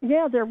 Sharon.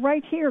 Yeah, they're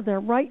right here. They're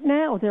right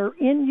now. They're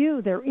in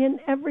you. They're in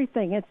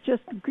everything. It's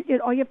just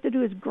all you have to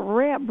do is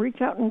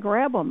reach out and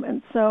grab them.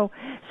 And so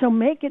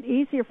make it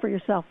easier for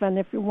yourself. And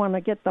if you want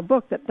to get the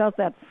book that does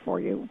that for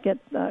you, get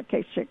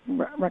Akashic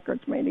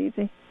Records Made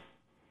Easy.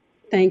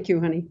 Thank you,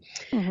 honey.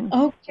 Mm-hmm.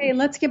 Okay,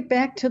 let's get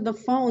back to the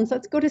phones.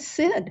 Let's go to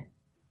Sid.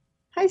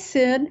 Hi,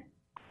 Sid.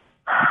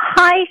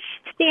 Hi,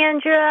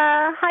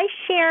 Sandra. Hi,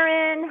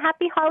 Sharon.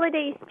 Happy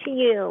holidays to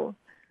you.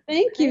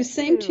 Thank you.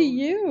 Same to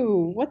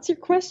you. What's your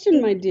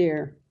question, my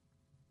dear?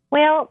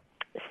 Well,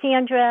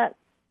 Sandra,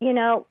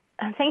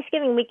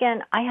 Thanksgiving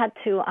weekend, I had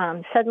to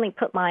suddenly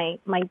put my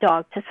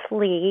dog to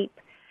sleep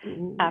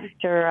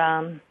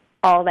after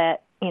all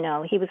that.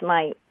 He was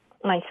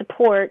my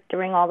support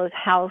during all those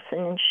house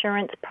and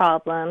insurance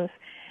problems.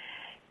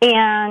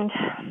 And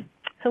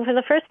so for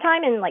the first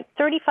time in like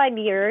 35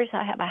 years,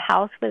 I have a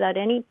house without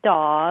any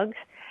dogs.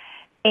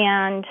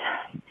 And,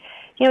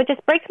 it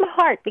just breaks my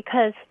heart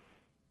because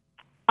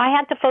I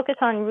had to focus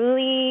on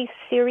really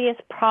serious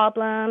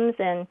problems,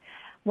 and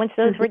once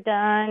those were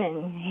done,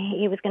 and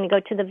he was going to go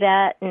to the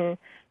vet, and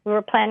we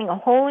were planning a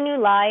whole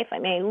new life. I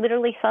mean, I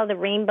literally saw the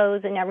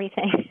rainbows and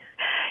everything,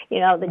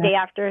 the day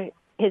after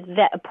his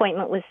vet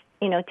appointment was,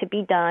 to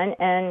be done.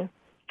 And,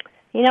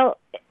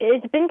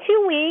 it's been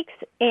 2 weeks,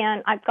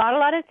 and I've got a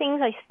lot of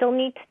things I still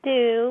need to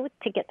do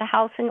to get the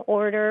house in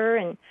order,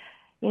 and,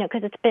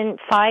 because it's been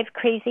 5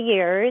 crazy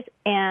years,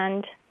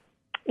 and,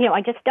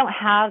 I just don't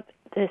have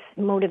this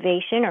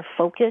motivation or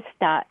focus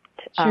that,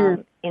 I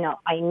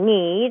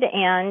need.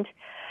 And,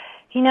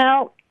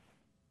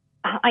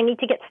 I need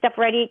to get stuff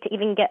ready to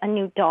even get a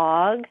new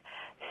dog.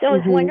 So I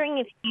was wondering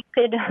if you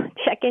could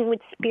check in with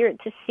Spirit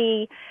to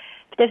see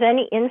if there's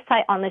any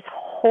insight on this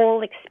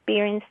whole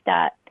experience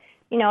that,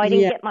 I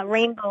didn't get my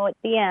rainbow at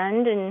the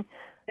end. And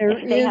there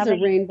is a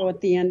rainbow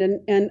at the end.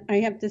 And I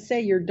have to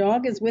say, your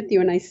dog is with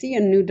you. And I see a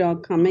new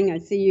dog coming. I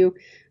see you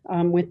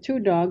with 2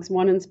 dogs,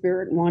 one in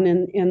spirit, one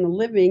in the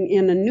living,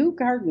 in a new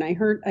garden.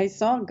 I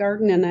saw a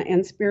garden,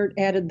 and Spirit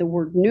added the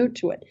word new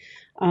to it.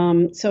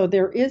 So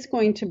there is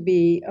going to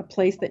be a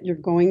place that you're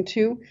going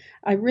to.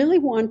 I really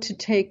want to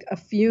take a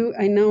few.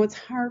 I know it's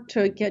hard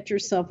to get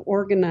yourself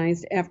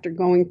organized after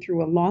going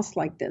through a loss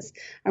like this.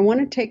 I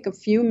want to take a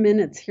few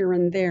minutes here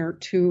and there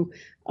to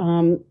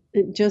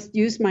just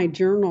use my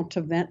journal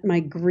to vent my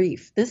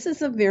grief. This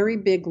is a very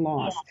big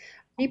loss.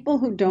 People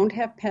who don't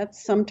have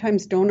pets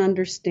sometimes don't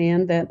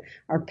understand that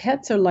our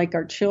pets are like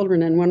our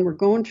children, and when we're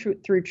going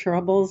through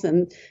troubles,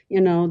 and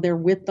they're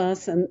with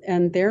us,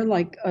 and they're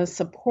like a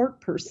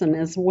support person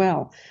as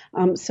well.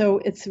 So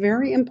it's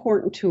very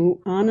important to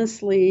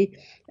honestly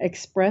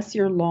express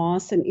your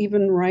loss and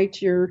even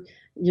write your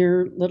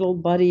little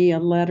buddy a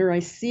letter. I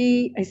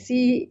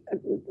see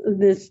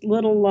this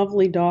little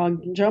lovely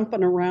dog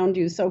jumping around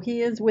you, so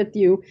he is with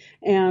you,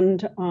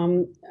 and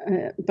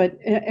but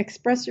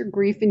express your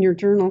grief in your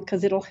journal,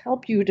 because it'll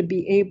help you to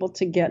be able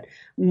to get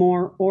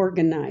more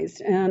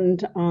organized.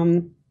 And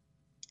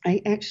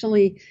I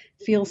actually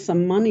feel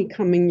some money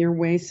coming your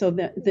way, so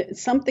that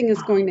something is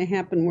going to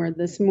happen where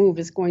this move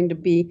is going to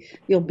be,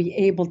 you'll be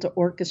able to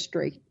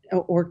orchestrate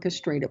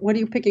it. What are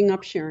you picking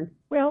up, Sharon?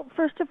 Well,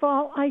 first of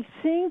all, I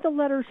see the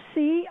letter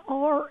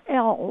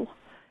CRL,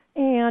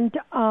 and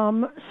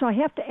so I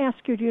have to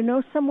ask you, do you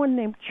know someone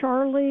named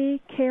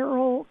Charlie,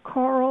 Carol,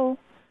 Carl,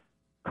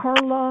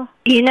 Carla?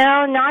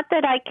 Not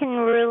that I can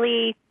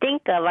really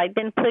think of. I've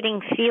been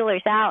putting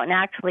feelers out and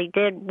actually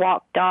did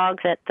walk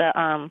dogs at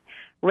the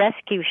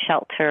rescue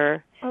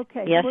shelter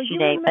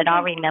yesterday, but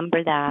I'll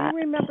remember that.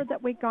 You remember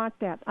that we got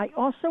that. I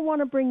also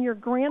want to bring your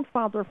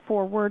grandfather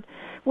forward.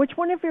 Which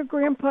one of your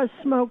grandpas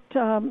smoked?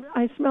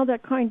 I smell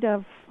that kind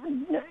of,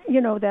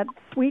 that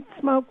sweet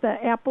smoke, the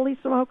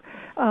appley smoke.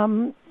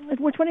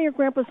 Which one of your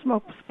grandpas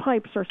smokes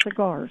pipes or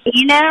cigars?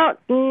 None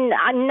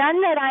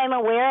that I'm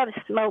aware of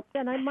smoke.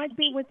 And I might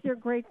be with your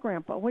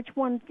great-grandpa. Which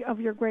one of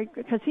your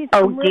because he's...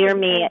 Oh, dear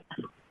me.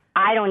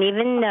 I don't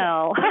even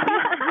know.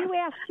 You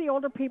ask the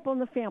older people in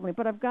the family,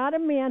 but I've got a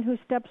man who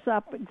steps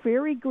up,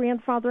 very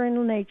grandfather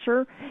in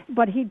nature,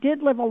 but he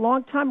did live a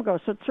long time ago,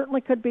 so it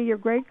certainly could be your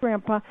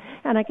great-grandpa,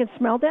 and I can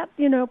smell that,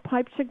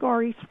 pipe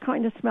cigar-y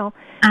kind of smell.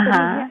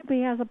 But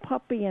he has a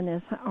puppy in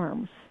his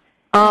arms.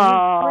 And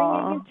he's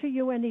bringing it to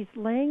you, and he's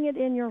laying it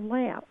in your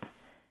lap.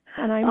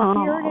 And I'm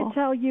here to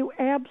tell you,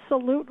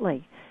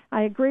 absolutely.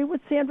 I agree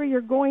with Sandra.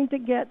 You're going to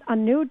get a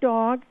new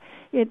dog.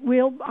 It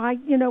will,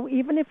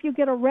 even if you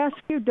get a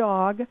rescue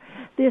dog,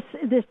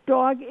 this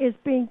dog is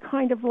being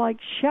kind of like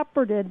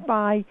shepherded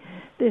by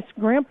this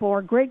grandpa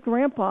or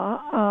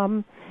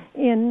great-grandpa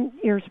in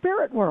your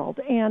spirit world.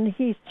 And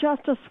he's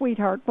just a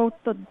sweetheart, both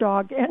the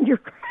dog and your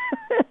grandpa.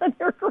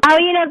 Oh,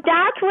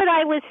 that's what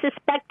I was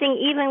suspecting,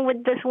 even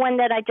with this one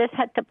that I just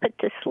had to put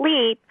to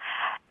sleep.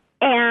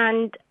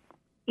 And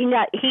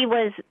he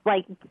was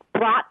like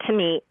brought to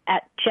me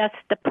at just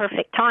the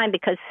perfect time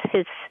because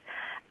his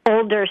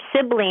older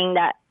sibling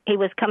that he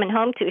was coming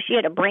home to, she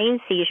had a brain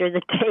seizure the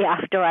day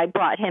after I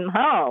brought him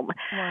home.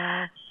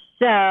 Wow.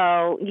 So,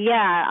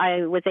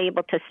 I was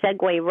able to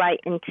segue right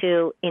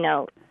into,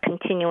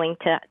 continuing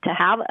to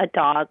have a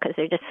dog because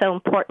they're just so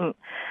important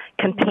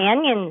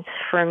companions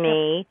for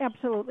me.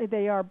 Absolutely,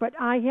 they are. But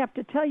I have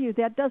to tell you,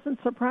 that doesn't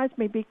surprise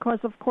me because,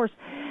 of course,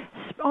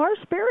 our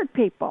spirit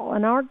people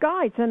and our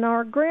guides and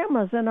our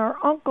grandmas and our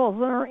uncles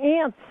and our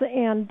aunts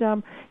and,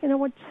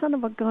 what, son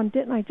of a gun,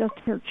 didn't I just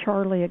hear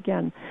Charlie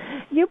again?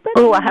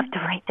 Oh, I have to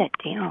write that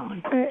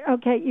down.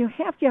 Okay, you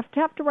have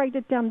to write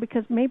it down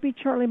because maybe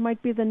Charlie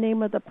might be the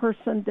name of the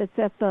person that's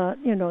at the,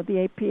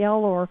 the APL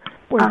or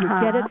where you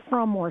get it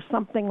from or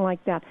something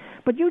like that.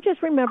 But you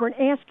just remember and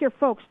ask your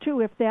folks,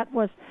 too, if that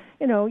was,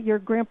 your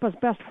grandpa's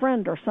best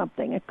friend or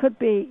something. It could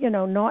be,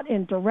 not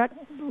in direct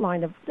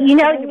line of...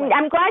 Anyway.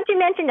 I'm glad you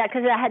mentioned that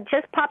because it had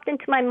just popped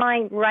into my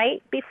mind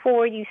right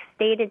before you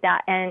stated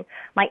that. And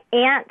my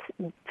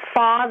aunt's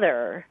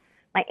father...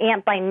 My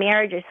aunt by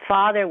marriage's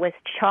father was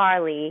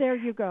Charlie. There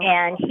you go.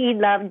 And he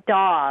loved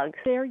dogs.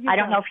 There you go. I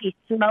don't know if he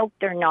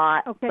smoked or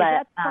not. Okay, but,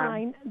 that's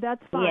fine.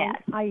 That's fine.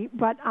 Yes.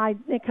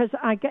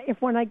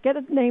 When I get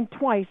a name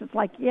twice, it's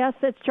like, yes,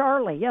 it's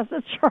Charlie. Yes,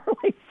 it's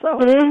Charlie.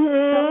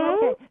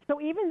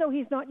 So even though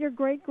he's not your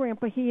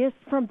great-grandpa, he is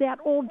from that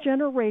old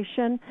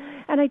generation.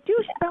 And I do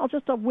smell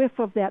just a whiff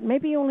of that.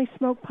 Maybe he only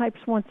smoked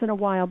pipes once in a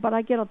while, but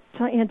I get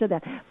into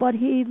that. But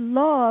he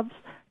loves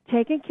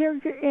taking care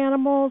of your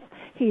animals.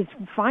 He's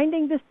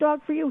finding this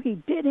dog for you.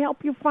 He did help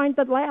you find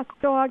the last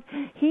dog.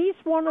 He's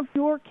one of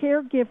your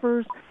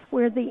caregivers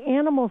where the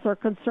animals are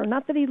concerned.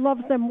 Not that he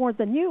loves them more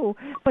than you,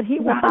 but he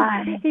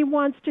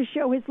wants to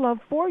show his love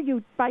for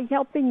you by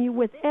helping you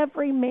with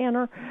every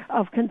manner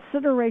of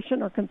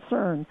consideration or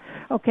concern.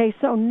 Okay,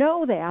 so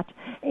know that.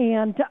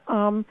 And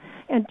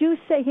do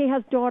say he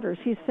has daughters.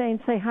 He's saying,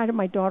 say hi to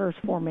my daughters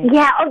for me.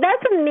 Yeah,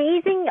 that's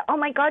amazing. Oh,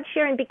 my God,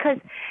 Sharon, because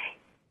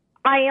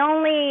I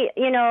only,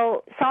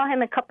 saw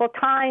him a couple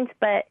times,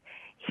 but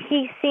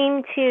he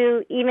seemed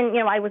to, even,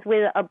 I was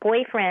with a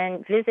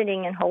boyfriend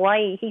visiting in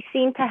Hawaii. He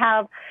seemed to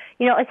have,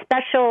 a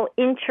special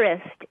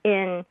interest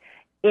in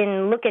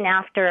looking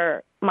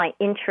after my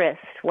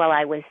interests while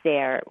I was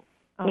there,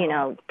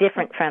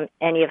 different from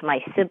any of my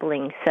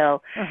siblings.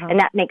 So, and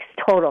that makes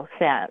total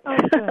sense.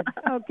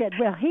 Oh, good.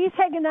 Well, he's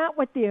hanging out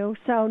with you,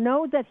 so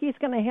know that he's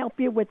going to help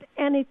you with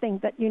anything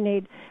that you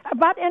need.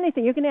 About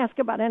anything. You can ask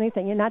about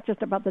anything. You're not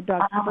just about the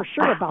dogs. For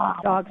sure about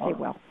the dogs he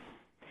will.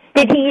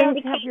 Did he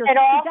indicate at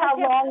all how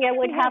long I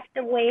would have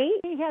to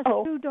wait? He has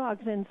 2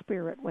 dogs in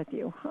spirit with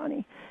you,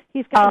 honey.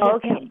 He's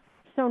got him.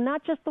 So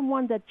not just the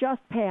one that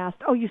just passed.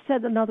 Oh, you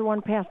said another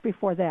one passed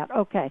before that.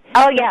 Okay.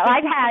 Oh, yeah.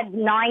 I've had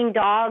 9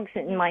 dogs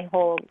in my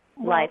whole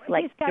life,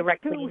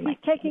 directly. He's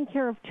taking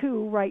care of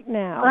 2 right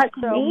now. That's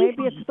so amazing.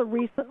 Maybe it's the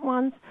recent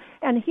ones.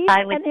 And he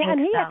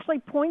actually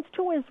points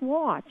to his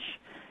watch.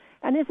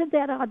 And isn't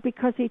that odd?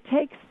 Because he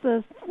takes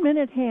the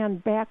minute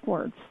hand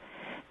backwards.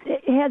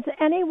 Has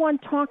anyone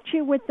talked to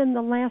you within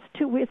the last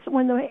 2 weeks?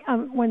 When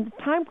the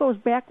time goes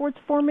backwards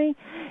for me,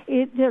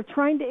 they're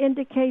trying to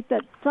indicate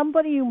that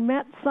somebody you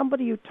met,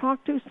 somebody you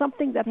talked to,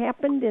 something that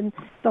happened in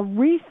the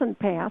recent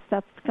past,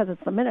 that's because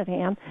it's the minute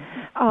hand,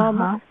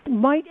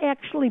 might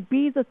actually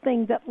be the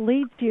thing that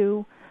leads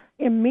you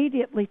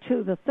immediately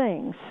to the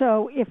thing.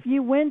 So if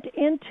you went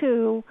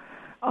into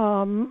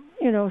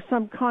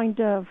some kind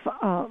of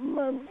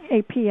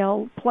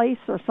APL place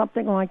or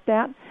something like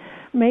that,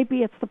 maybe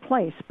it's the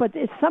place, but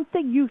it's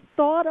something you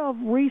thought of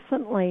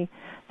recently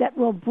that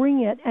will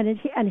bring it.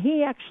 And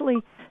he actually,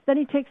 then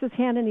he takes his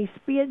hand and he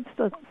speeds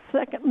the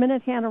second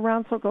minute hand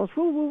around, so it goes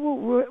woo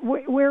woo woo,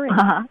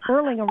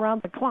 whirling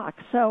around the clock.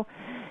 So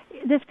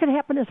this could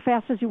happen as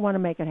fast as you want to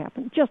make it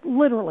happen, just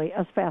literally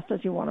as fast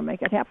as you want to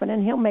make it happen,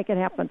 and he'll make it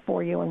happen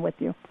for you and with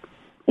you.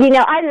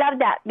 I love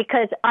that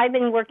because I've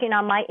been working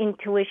on my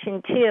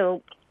intuition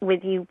too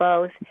with you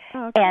both,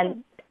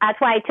 and that's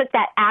why I took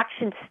that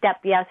action step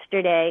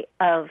yesterday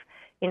of,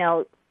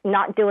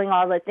 not doing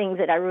all the things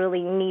that I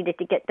really needed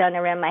to get done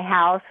around my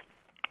house,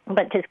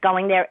 but just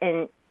going there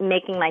and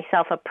making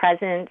myself a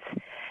presence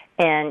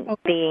and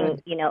being,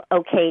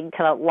 okay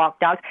to walk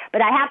dogs.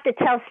 But I have to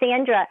tell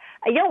Sandra,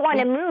 I don't want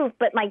to move,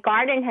 but my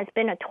garden has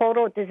been a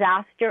total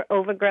disaster,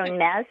 overgrown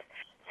mess.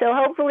 So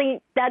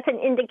hopefully that's an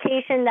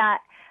indication that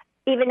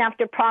even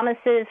after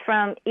promises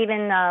from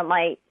even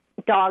my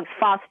dog's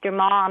foster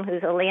mom,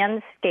 who's a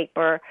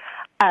landscaper,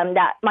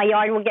 that my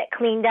yard will get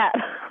cleaned up.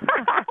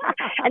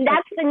 And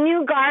that's the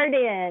new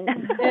garden.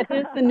 It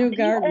is the new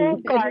garden. The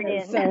old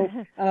garden.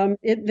 So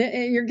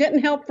you're getting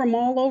help from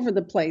all over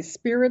the place,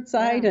 spirit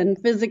side and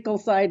physical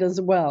side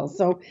as well.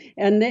 So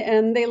and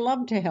they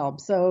love to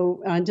help.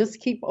 So just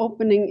keep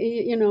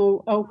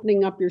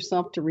opening up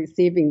yourself to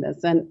receiving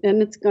this, and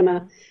it's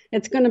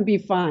gonna be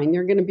fine.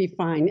 You're gonna be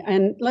fine,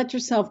 and let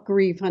yourself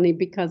grieve, honey,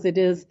 because it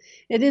is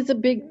a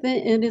big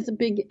thing. It is a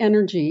big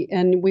energy,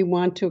 and we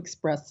want to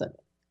express it,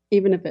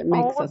 even if it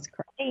makes us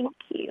cry. Thank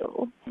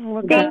you.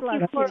 Well, thank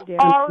you for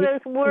all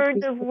those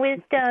words of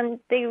wisdom.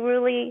 They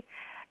really,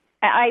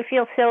 I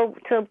feel so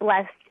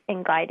blessed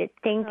and guided.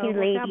 Thank you,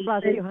 lady. God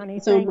bless you, honey.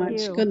 So Thank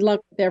much. you. Good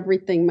luck with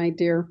everything, my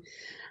dear.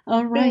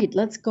 All right,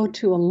 let's go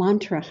to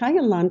Elantra. Hi,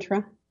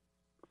 Elantra.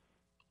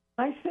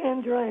 Hi,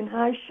 Sandra, and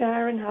hi,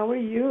 Sharon. How are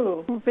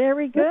you?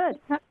 Very good.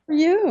 How are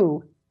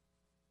you?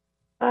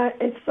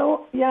 It's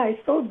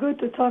so good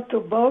to talk to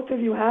both of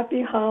you.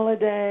 Happy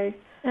holiday.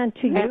 And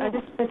to you. And I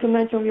just wanted to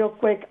mention real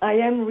quick, I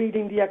am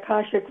reading the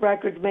Akashic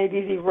Records Made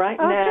Easy right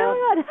now.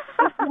 Good.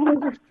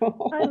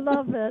 Wonderful. I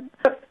love it.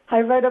 I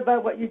read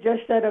about what you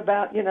just said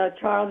about,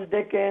 Charles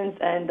Dickens,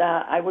 and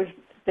I was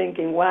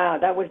thinking, wow,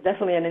 that was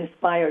definitely an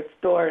inspired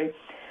story.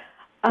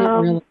 It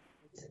really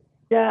is.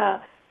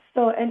 Yeah.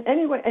 So, and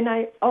anyway, and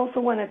I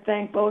also want to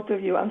thank both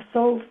of you. I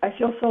feel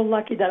so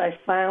lucky that I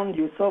found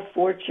you, so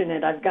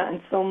fortunate. I've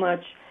gotten so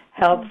much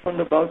help from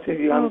the both of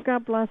you.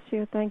 God bless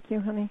you. Thank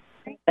you, honey.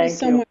 Thank you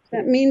so much.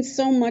 That means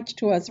so much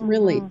to us,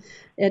 really.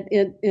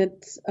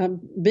 It's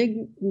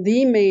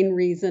the main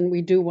reason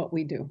we do what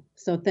we do.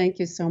 So thank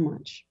you so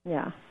much.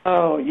 Yeah.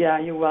 Oh, yeah,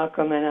 you're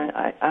welcome, and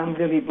I'm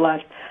really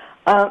blessed.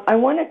 I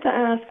wanted to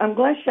ask, I'm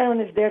glad Sharon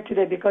is there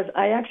today because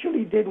I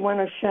actually did one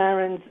of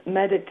Sharon's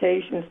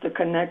meditations to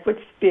connect with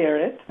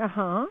spirit.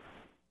 Uh-huh.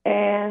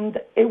 And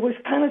it was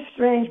kind of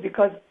strange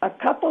because a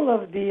couple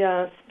of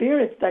the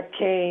spirits that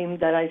came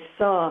that I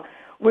saw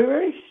were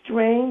very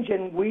strange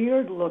and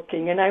weird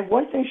looking, and I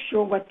wasn't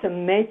sure what to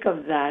make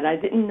of that. I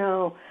didn't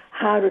know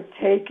how to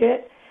take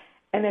it.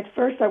 And at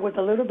first I was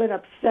a little bit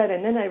upset,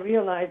 and then I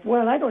realized,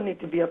 well, I don't need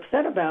to be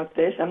upset about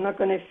this. I'm not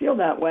going to feel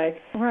that way.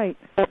 Right.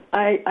 But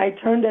I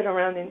turned it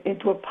around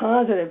into a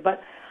positive,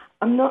 but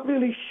I'm not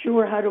really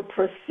sure how to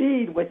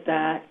proceed with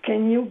that.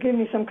 Can you give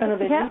me some kind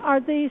of Are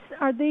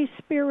these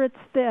spirits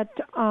that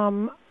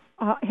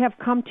have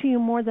come to you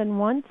more than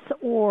once,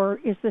 or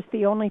is this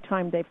the only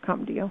time they've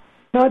come to you?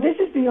 No, this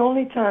is the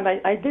only time.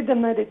 I did the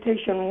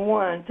meditation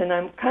once, and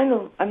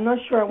I'm not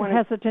sure I want to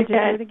hesitant to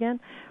do it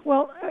again.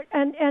 Well,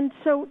 and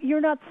so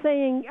you're not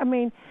saying,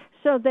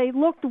 so they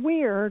looked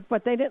weird,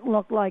 but they didn't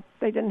look like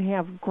they didn't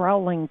have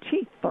growling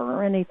teeth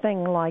or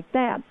anything like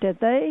that, did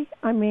they?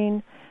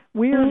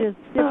 Weird is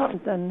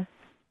different than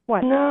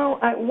what? No,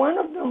 one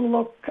of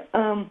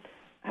them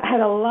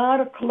had a lot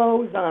of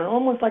clothes on,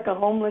 almost like a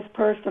homeless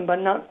person, but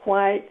not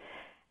quite.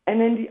 And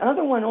then the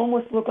other one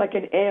almost looked like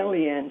an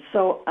alien.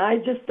 So I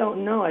just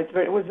don't know.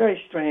 It was very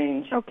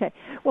strange. Okay.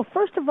 Well,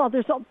 first of all,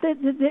 there's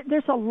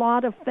a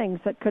lot of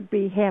things that could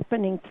be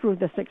happening through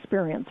this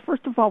experience.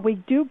 First of all, we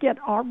do get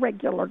our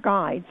regular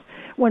guides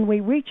when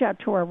we reach out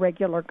to our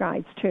regular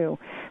guides, too.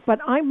 But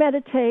I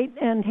meditate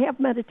and have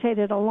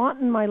meditated a lot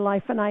in my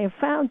life, and I have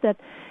found that,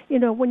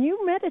 when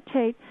you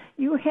meditate,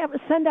 you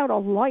send out a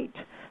light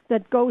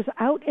that goes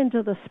out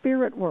into the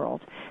spirit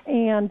world.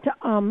 And,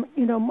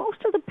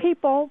 most of the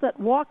people that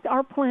walk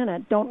our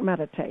planet don't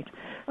meditate,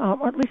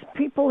 or at least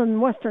people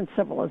in Western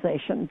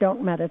civilization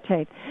don't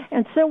meditate.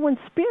 And so when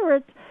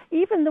spirit,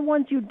 even the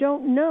ones you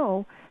don't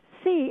know,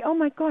 see, oh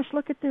my gosh,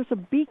 there's a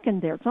beacon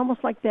there. It's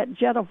almost like that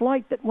jet of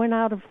light that went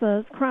out of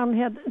the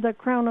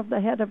crown of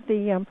the head of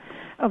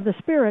the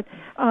spirit.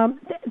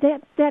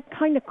 That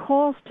kind of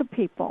calls to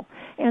people,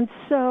 and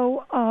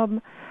so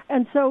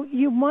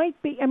you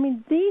might be.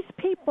 These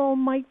people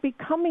might be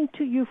coming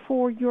to you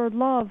for your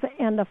love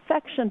and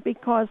affection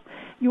because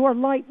your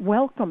light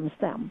welcomes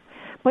them.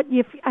 But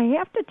I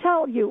have to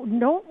tell you,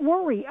 don't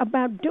worry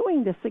about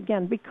doing this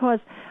again because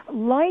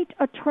light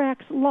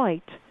attracts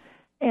light.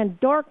 And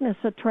darkness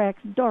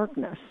attracts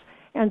darkness.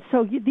 And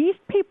so these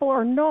people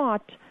are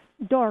not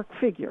dark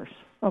figures,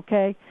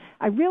 okay?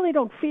 I really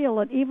don't feel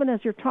it even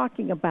as you're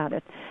talking about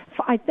it.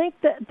 I think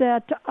that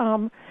there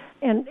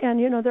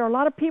are a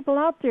lot of people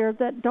out there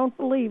that don't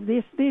believe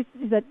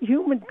that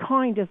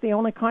humankind is the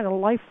only kind of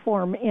life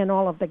form in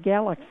all of the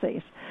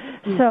galaxies.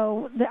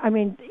 So,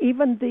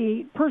 even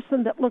the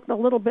person that looked a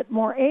little bit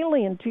more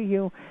alien to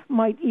you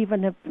might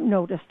even have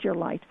noticed your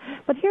light.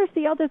 But here's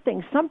the other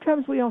thing.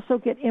 Sometimes we also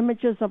get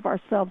images of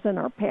ourselves in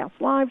our past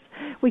lives.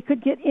 We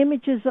could get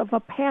images of a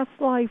past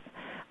life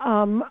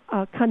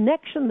a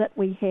connection that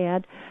we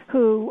had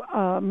who,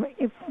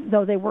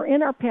 though they were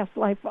in our past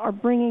life, are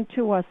bringing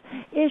to us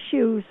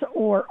issues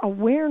or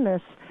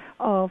awareness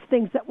of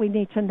things that we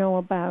need to know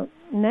about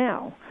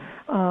now.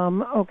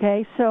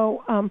 Okay,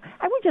 so I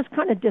would just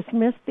kind of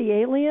dismiss the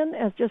alien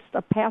as just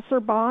a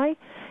passerby,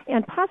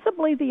 and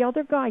possibly the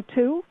other guy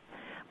too.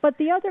 But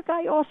the other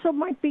guy also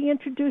might be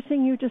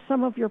introducing you to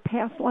some of your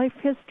past life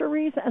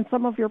histories and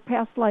some of your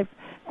past life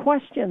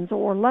questions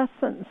or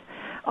lessons.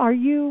 Are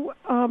you?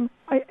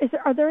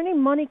 Are there any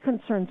money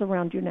concerns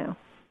around you now?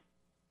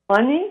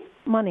 Money?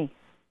 Money.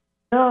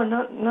 No,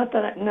 not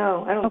that.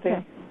 No, I don't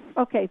think.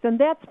 Okay, then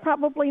that's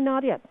probably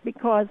not it,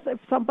 because if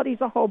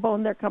somebody's a hobo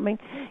and they're coming,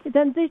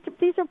 then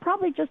these are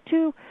probably just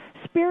two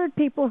spirit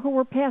people who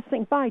were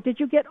passing by. Did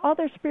you get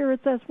other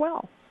spirits as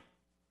well?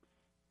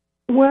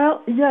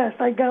 Well, yes,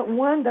 I got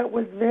one that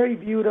was very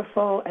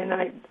beautiful, and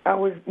I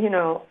was,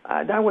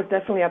 that was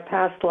definitely a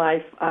past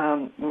life,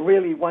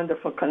 really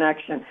wonderful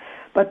connection.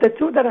 But the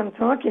two that I'm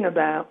talking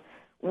about,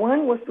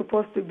 one was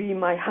supposed to be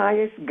my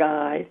highest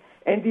guide,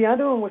 and the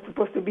other one was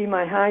supposed to be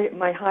my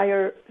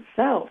higher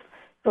self.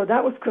 So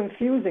that was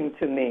confusing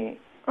to me.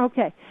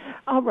 Okay.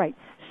 All right.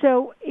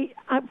 So,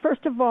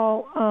 first of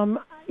all,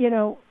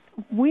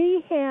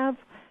 we have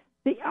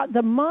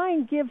the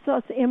mind gives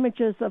us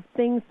images of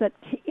things that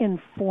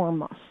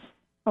inform us.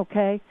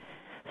 Okay?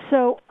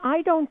 So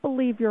I don't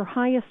believe your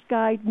highest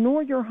guide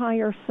nor your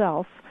higher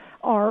self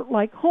are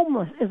like a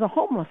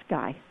homeless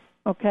guy.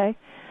 Okay?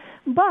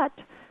 But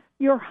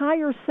your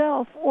higher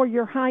self or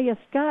your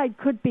highest guide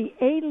could be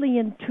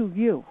alien to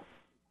you.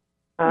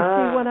 You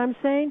see what I'm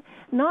saying?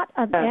 Not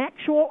an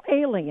actual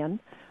alien,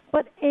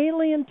 but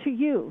alien to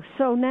you.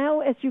 So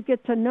now as you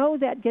get to know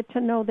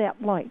that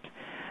light.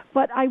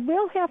 But I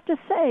will have to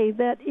say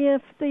that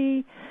if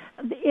the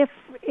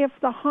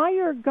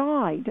higher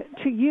guide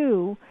to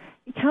you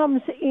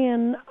comes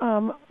in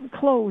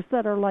clothes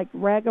that are like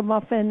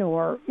ragamuffin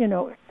or,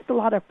 a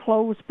lot of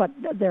clothes, but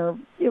they're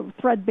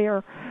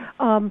threadbare,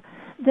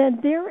 then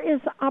there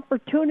is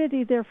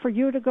opportunity there for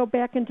you to go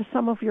back into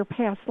some of your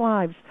past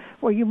lives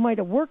where you might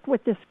have worked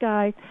with this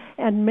guy,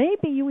 and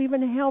maybe you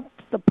even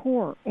helped the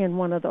poor in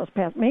one of those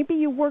past. Maybe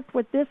you worked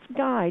with this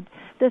guide,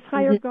 this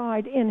higher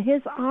guide, in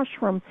his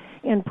ashram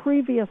in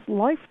previous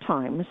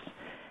lifetimes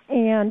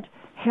and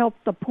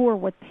helped the poor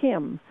with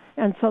him.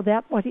 And so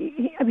that what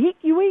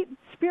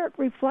spirit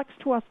reflects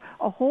to us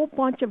a whole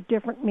bunch of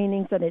different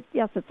meanings, and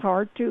it's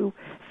hard to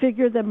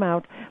figure them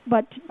out,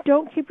 but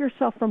don't keep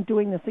yourself from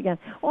doing this again.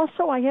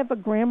 Also, I have a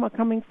grandma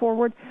coming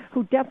forward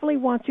who definitely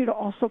wants you to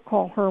also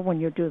call her when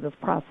you do this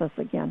process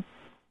again.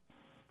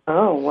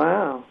 Oh,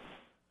 wow.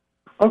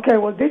 Okay,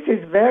 well, this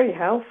is very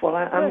helpful.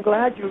 I'm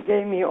glad you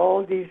gave me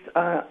all these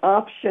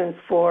options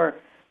for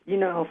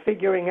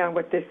figuring out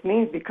what this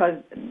means, because,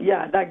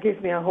 that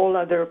gives me a whole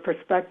other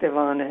perspective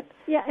on it.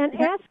 Yeah, and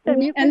ask them.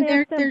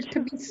 There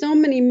could be so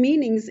many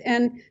meanings,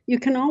 and you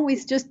can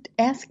always just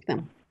ask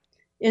them.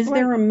 Is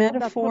there a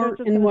metaphor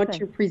in what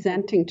you're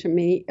presenting to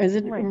me? Is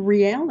it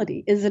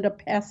reality? Is it a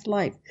past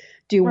life?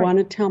 Do you want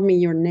to tell me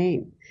your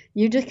name?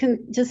 You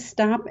can just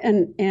stop,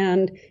 and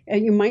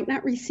you might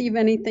not receive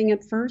anything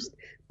at first,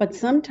 but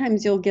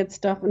sometimes you'll get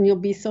stuff and you'll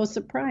be so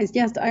surprised.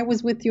 Yes, I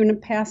was with you in a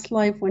past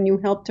life when you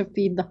helped to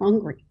feed the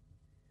hungry.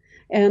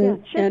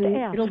 And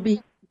it'll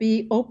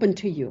be open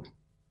to you.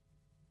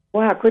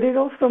 Wow, could it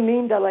also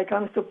mean that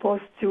I'm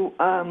supposed to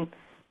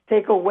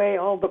take away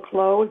all the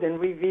clothes and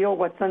reveal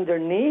what's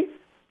underneath?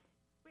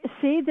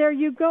 See, there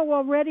you go,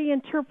 already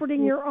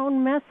interpreting your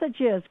own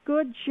messages.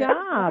 Good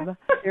job.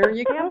 There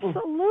you go.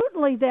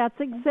 Absolutely, that's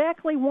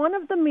exactly one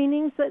of the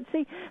meanings that's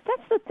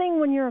the thing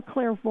when you're a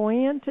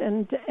clairvoyant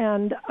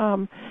and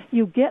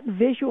you get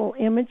visual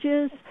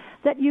images,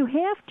 that you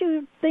have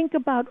to think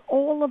about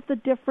all of the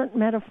different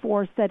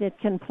metaphors that it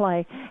can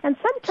play. And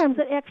sometimes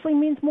it actually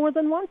means more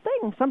than one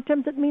thing.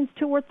 Sometimes it means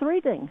two or three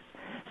things.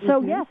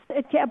 So, yes,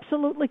 it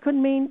absolutely could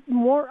mean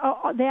more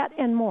that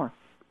and more.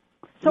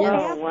 So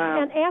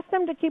ask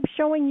them to keep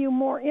showing you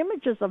more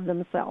images of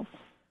themselves.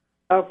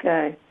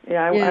 Okay.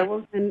 I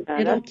will. And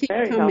it'll keep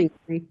coming.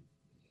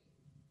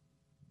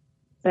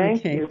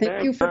 Thank you.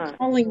 Thank you for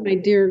calling, my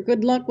dear.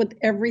 Good luck with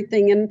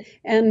everything,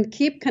 and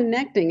keep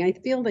connecting. I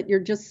feel that you're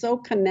just so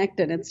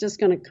connected. It's just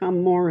going to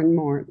come more and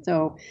more.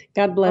 So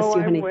God bless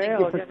you, honey. Thank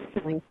you for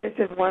calling. This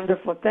is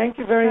wonderful. Thank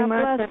you very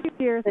much. God bless you,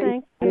 dear.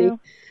 Thank you.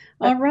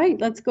 All right,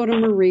 let's go to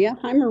Maria.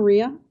 Hi,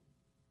 Maria.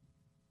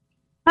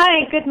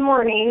 Hi, good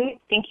morning.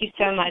 Thank you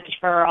so much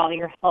for all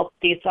your help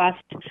these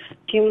last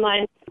few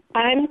months.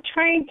 I'm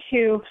trying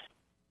to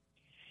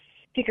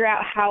figure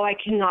out how I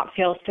cannot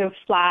feel so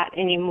flat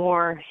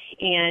anymore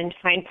and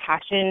find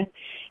passion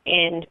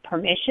and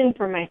permission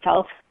for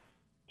myself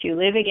to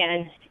live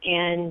again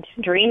and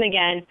dream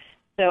again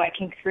so I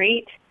can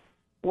create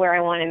where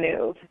I want to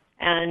move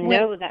and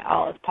know that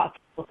all is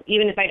possible,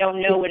 even if I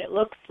don't know what it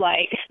looks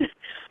like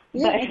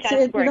You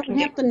don't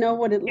have to know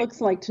what it looks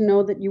like to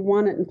know that you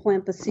want it and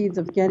plant the seeds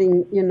of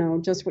getting,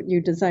 just what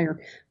you desire.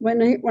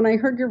 When I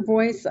heard your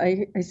voice,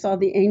 I saw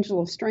the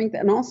angel of strength,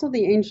 and also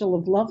the angel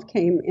of love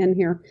came in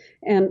here.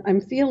 And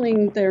I'm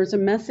feeling there's a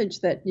message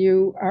that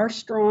you are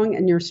strong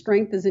and your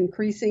strength is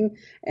increasing,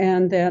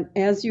 and that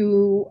as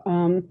you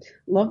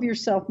love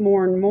yourself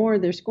more and more,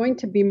 there's going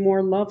to be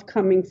more love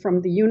coming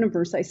from the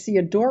universe. I see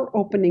a door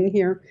opening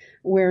here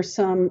where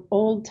some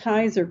old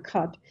ties are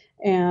cut.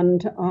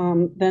 And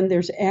then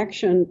there's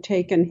action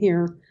taken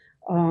here,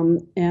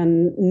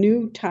 and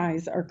new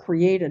ties are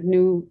created,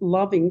 new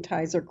loving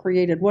ties are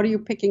created. What are you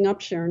picking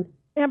up, Sharon?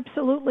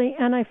 Absolutely,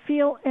 and I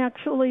feel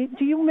actually,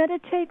 do you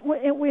meditate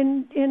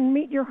when in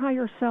Meet Your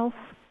Higher Self?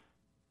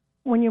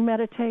 When you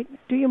meditate,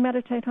 do you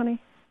meditate,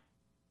 honey?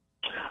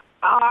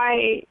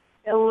 A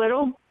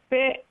little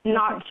bit,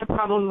 not to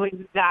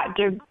probably that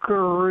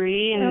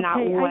degree in that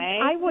way.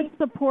 I would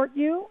support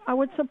you. I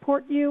would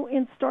support you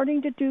in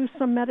starting to do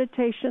some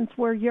meditations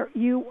where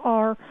you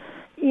are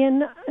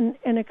in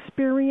an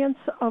experience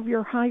of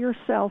your higher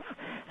self,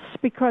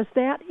 because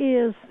that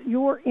is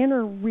your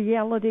inner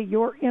reality,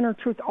 your inner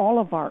truth, all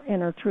of our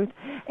inner truth,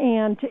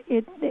 and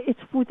it's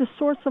with the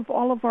source of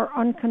all of our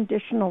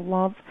unconditional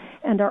love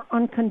and our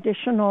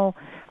unconditional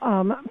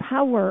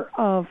power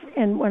of.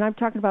 And when I'm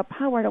talking about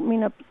power, I don't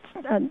mean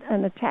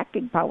an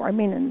attacking power. I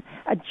mean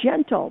a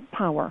gentle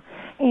power.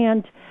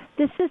 And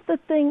this is the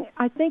thing,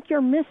 I think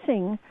you're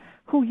missing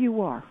who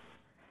you are.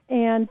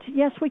 And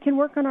yes, we can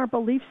work on our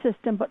belief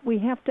system, but we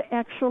have to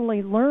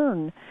actually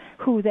learn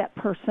who that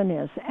person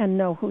is and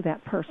know who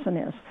that person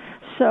is.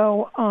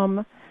 So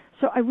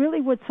I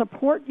really would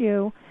support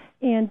you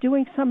in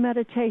doing some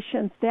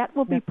meditations. That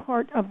will be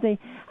part of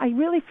I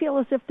really feel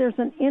as if there's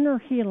an inner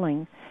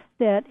healing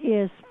that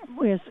is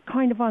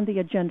kind of on the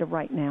agenda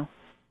right now.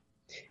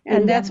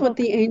 And that's what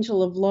the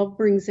angel of love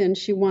brings in.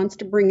 She wants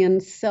to bring in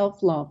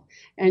self-love,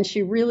 and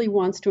she really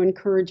wants to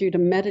encourage you to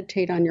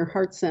meditate on your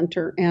heart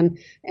center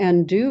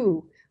and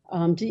do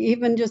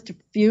even just a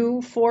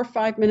few 4 or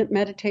 5 minute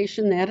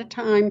meditation at a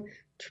time.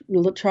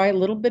 Try a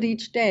little bit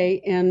each day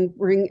and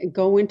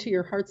go into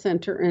your heart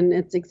center. And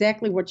it's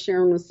exactly what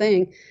Sharon was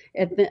saying.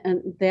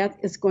 And that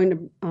is going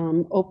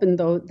to open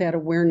that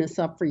awareness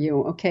up for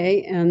you,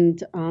 okay?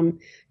 And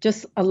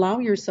just allow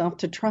yourself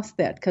to trust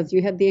that, because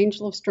you had the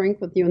angel of strength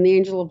with you and the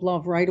angel of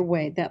love right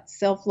away. That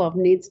self-love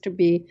needs to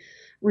be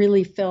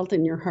really felt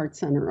in your heart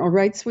center. All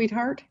right,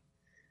 sweetheart?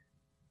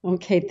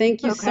 Okay,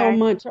 thank you so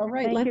much. All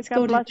right, let's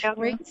go to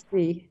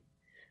Tracy.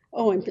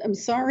 Oh, I'm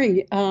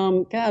sorry.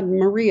 God,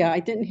 Maria, I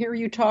didn't hear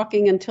you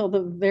talking until the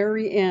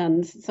very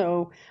end.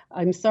 So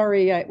I'm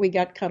sorry we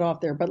got cut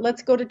off there. But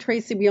let's go to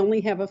Tracy. We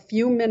only have a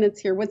few minutes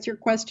here. What's your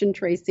question,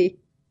 Tracy?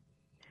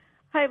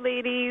 Hi,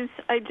 ladies.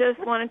 I just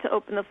wanted to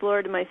open the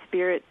floor to my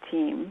spirit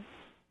team.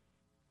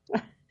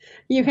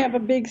 You have a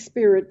big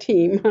spirit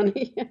team,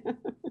 honey.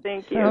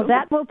 Thank you. So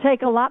that will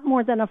take a lot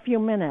more than a few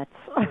minutes.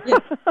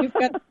 Yes, you've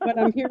got what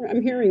I'm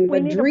hearing, the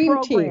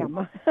dream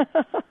team.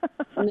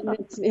 And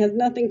it has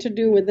nothing to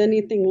do with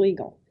anything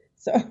legal.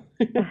 So,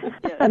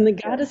 and the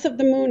goddess of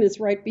the moon is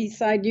right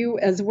beside you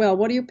as well.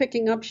 What are you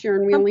picking up,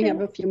 Sharon? We only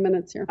have a few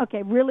minutes here.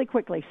 Okay, really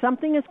quickly.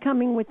 Something is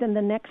coming within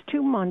the next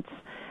 2 months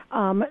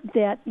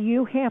that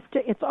you have to,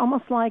 it's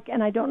almost like,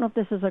 and I don't know if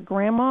this is a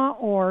grandma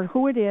or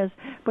who it is,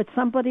 but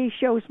somebody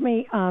shows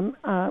me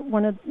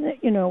one of,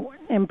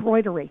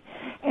 embroidery,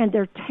 and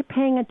they're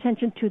paying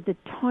attention to the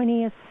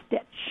tiniest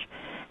stitch.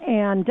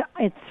 And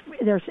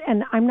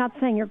and I'm not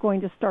saying you're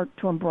going to start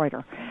to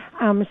embroider.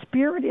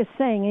 Spirit is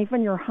saying,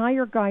 even your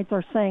higher guides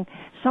are saying,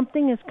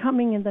 something is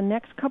coming in the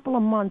next couple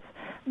of months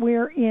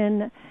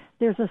wherein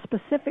there's a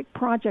specific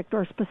project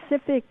or a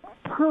specific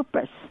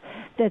purpose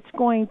that's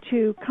going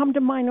to come to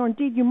mind, or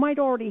indeed you might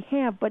already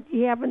have, but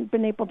you haven't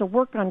been able to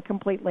work on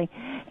completely.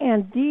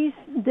 And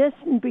this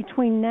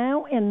between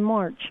now and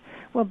March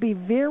will be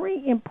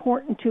very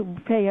important to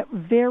pay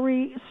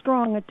very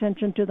strong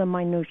attention to the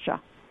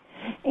minutia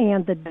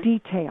and the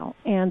detail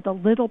and the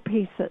little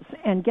pieces,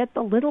 and get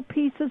the little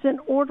pieces in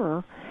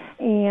order,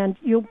 and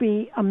you'll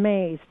be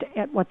amazed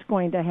at what's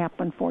going to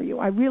happen for you.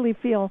 I really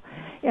feel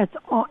it's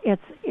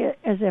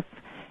as if,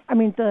 I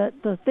mean,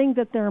 the thing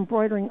that they're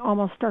embroidering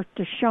almost starts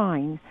to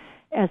shine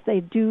as they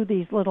do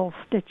these little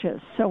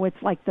stitches. So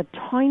it's like the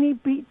tiny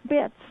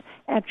bits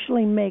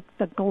actually make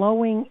the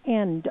glowing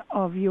end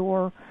of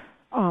your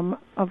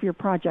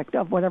project,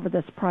 of whatever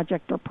this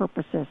project or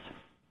purpose is.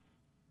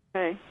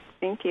 Okay,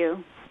 thank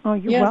you. Oh,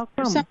 you're welcome.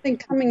 There's something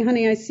coming,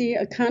 honey. I see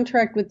a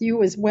contract with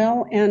you as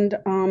well, and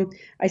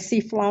I see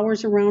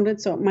flowers around it,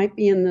 so it might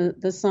be in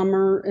the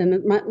summer, and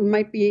it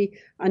might be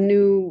a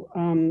new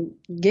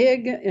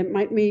gig. It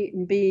might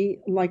be,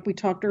 like we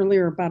talked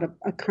earlier, about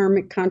a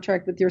karmic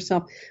contract with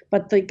yourself.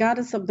 But the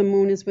goddess of the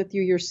moon is with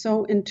you. You're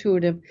so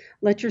intuitive.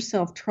 Let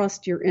yourself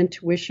trust your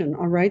intuition,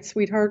 all right,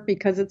 sweetheart,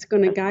 because it's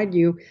going to guide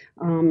you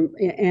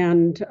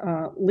and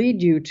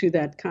lead you to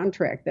that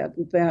contract,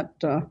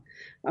 that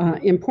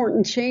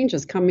important change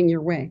is coming coming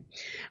your way.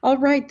 All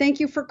right. Thank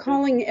you for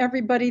calling,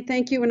 everybody.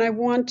 Thank you. And I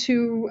want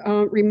to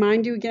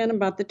remind you again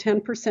about the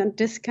 10%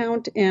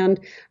 discount, and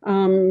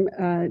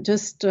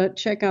just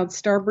check out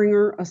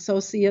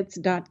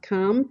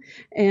StarbringerAssociates.com,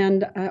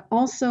 and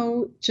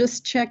also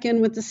just check in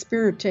with the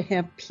Spirit to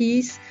have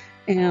peace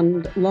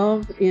and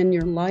love in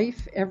your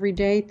life every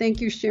day.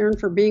 Thank you, Sharon,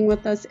 for being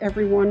with us.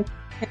 Everyone,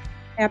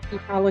 happy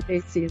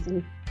holiday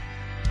season.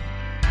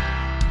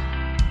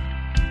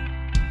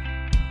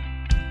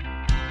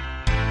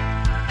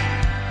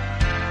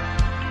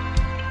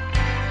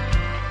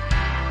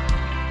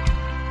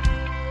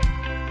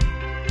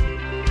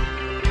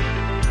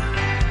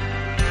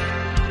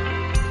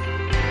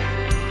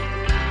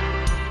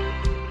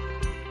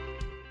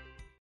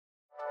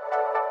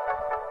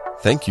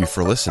 Thank you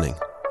for listening.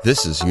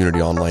 This is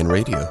Unity Online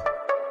Radio,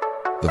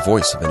 the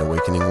voice of an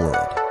awakening world.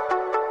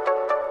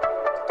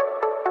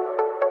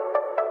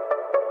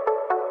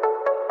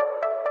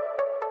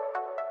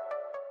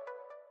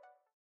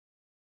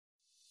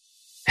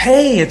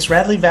 Hey, it's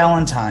Radley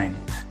Valentine.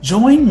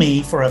 Join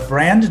me for a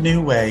brand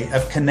new way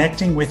of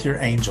connecting with your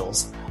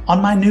angels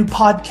on my new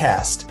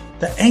podcast,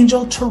 The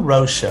Angel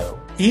Tarot Show.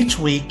 Each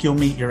week, you'll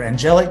meet your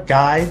angelic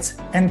guides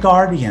and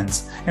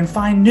guardians and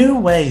find new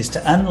ways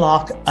to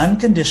unlock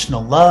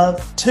unconditional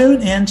love,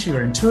 tune into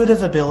your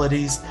intuitive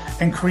abilities,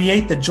 and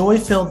create the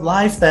joy-filled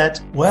life that,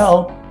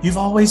 well, you've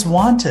always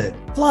wanted.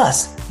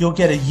 Plus, you'll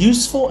get a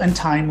useful and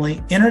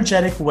timely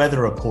energetic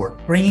weather report,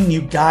 bringing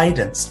you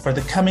guidance for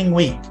the coming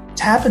week.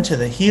 Tap into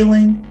the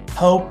healing,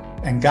 hope,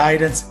 and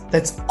guidance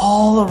that's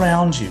all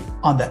around you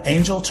on the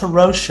Angel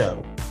Tarot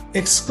Show,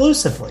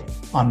 exclusively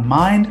on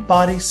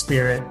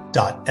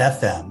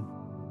mindbodyspirit.fm.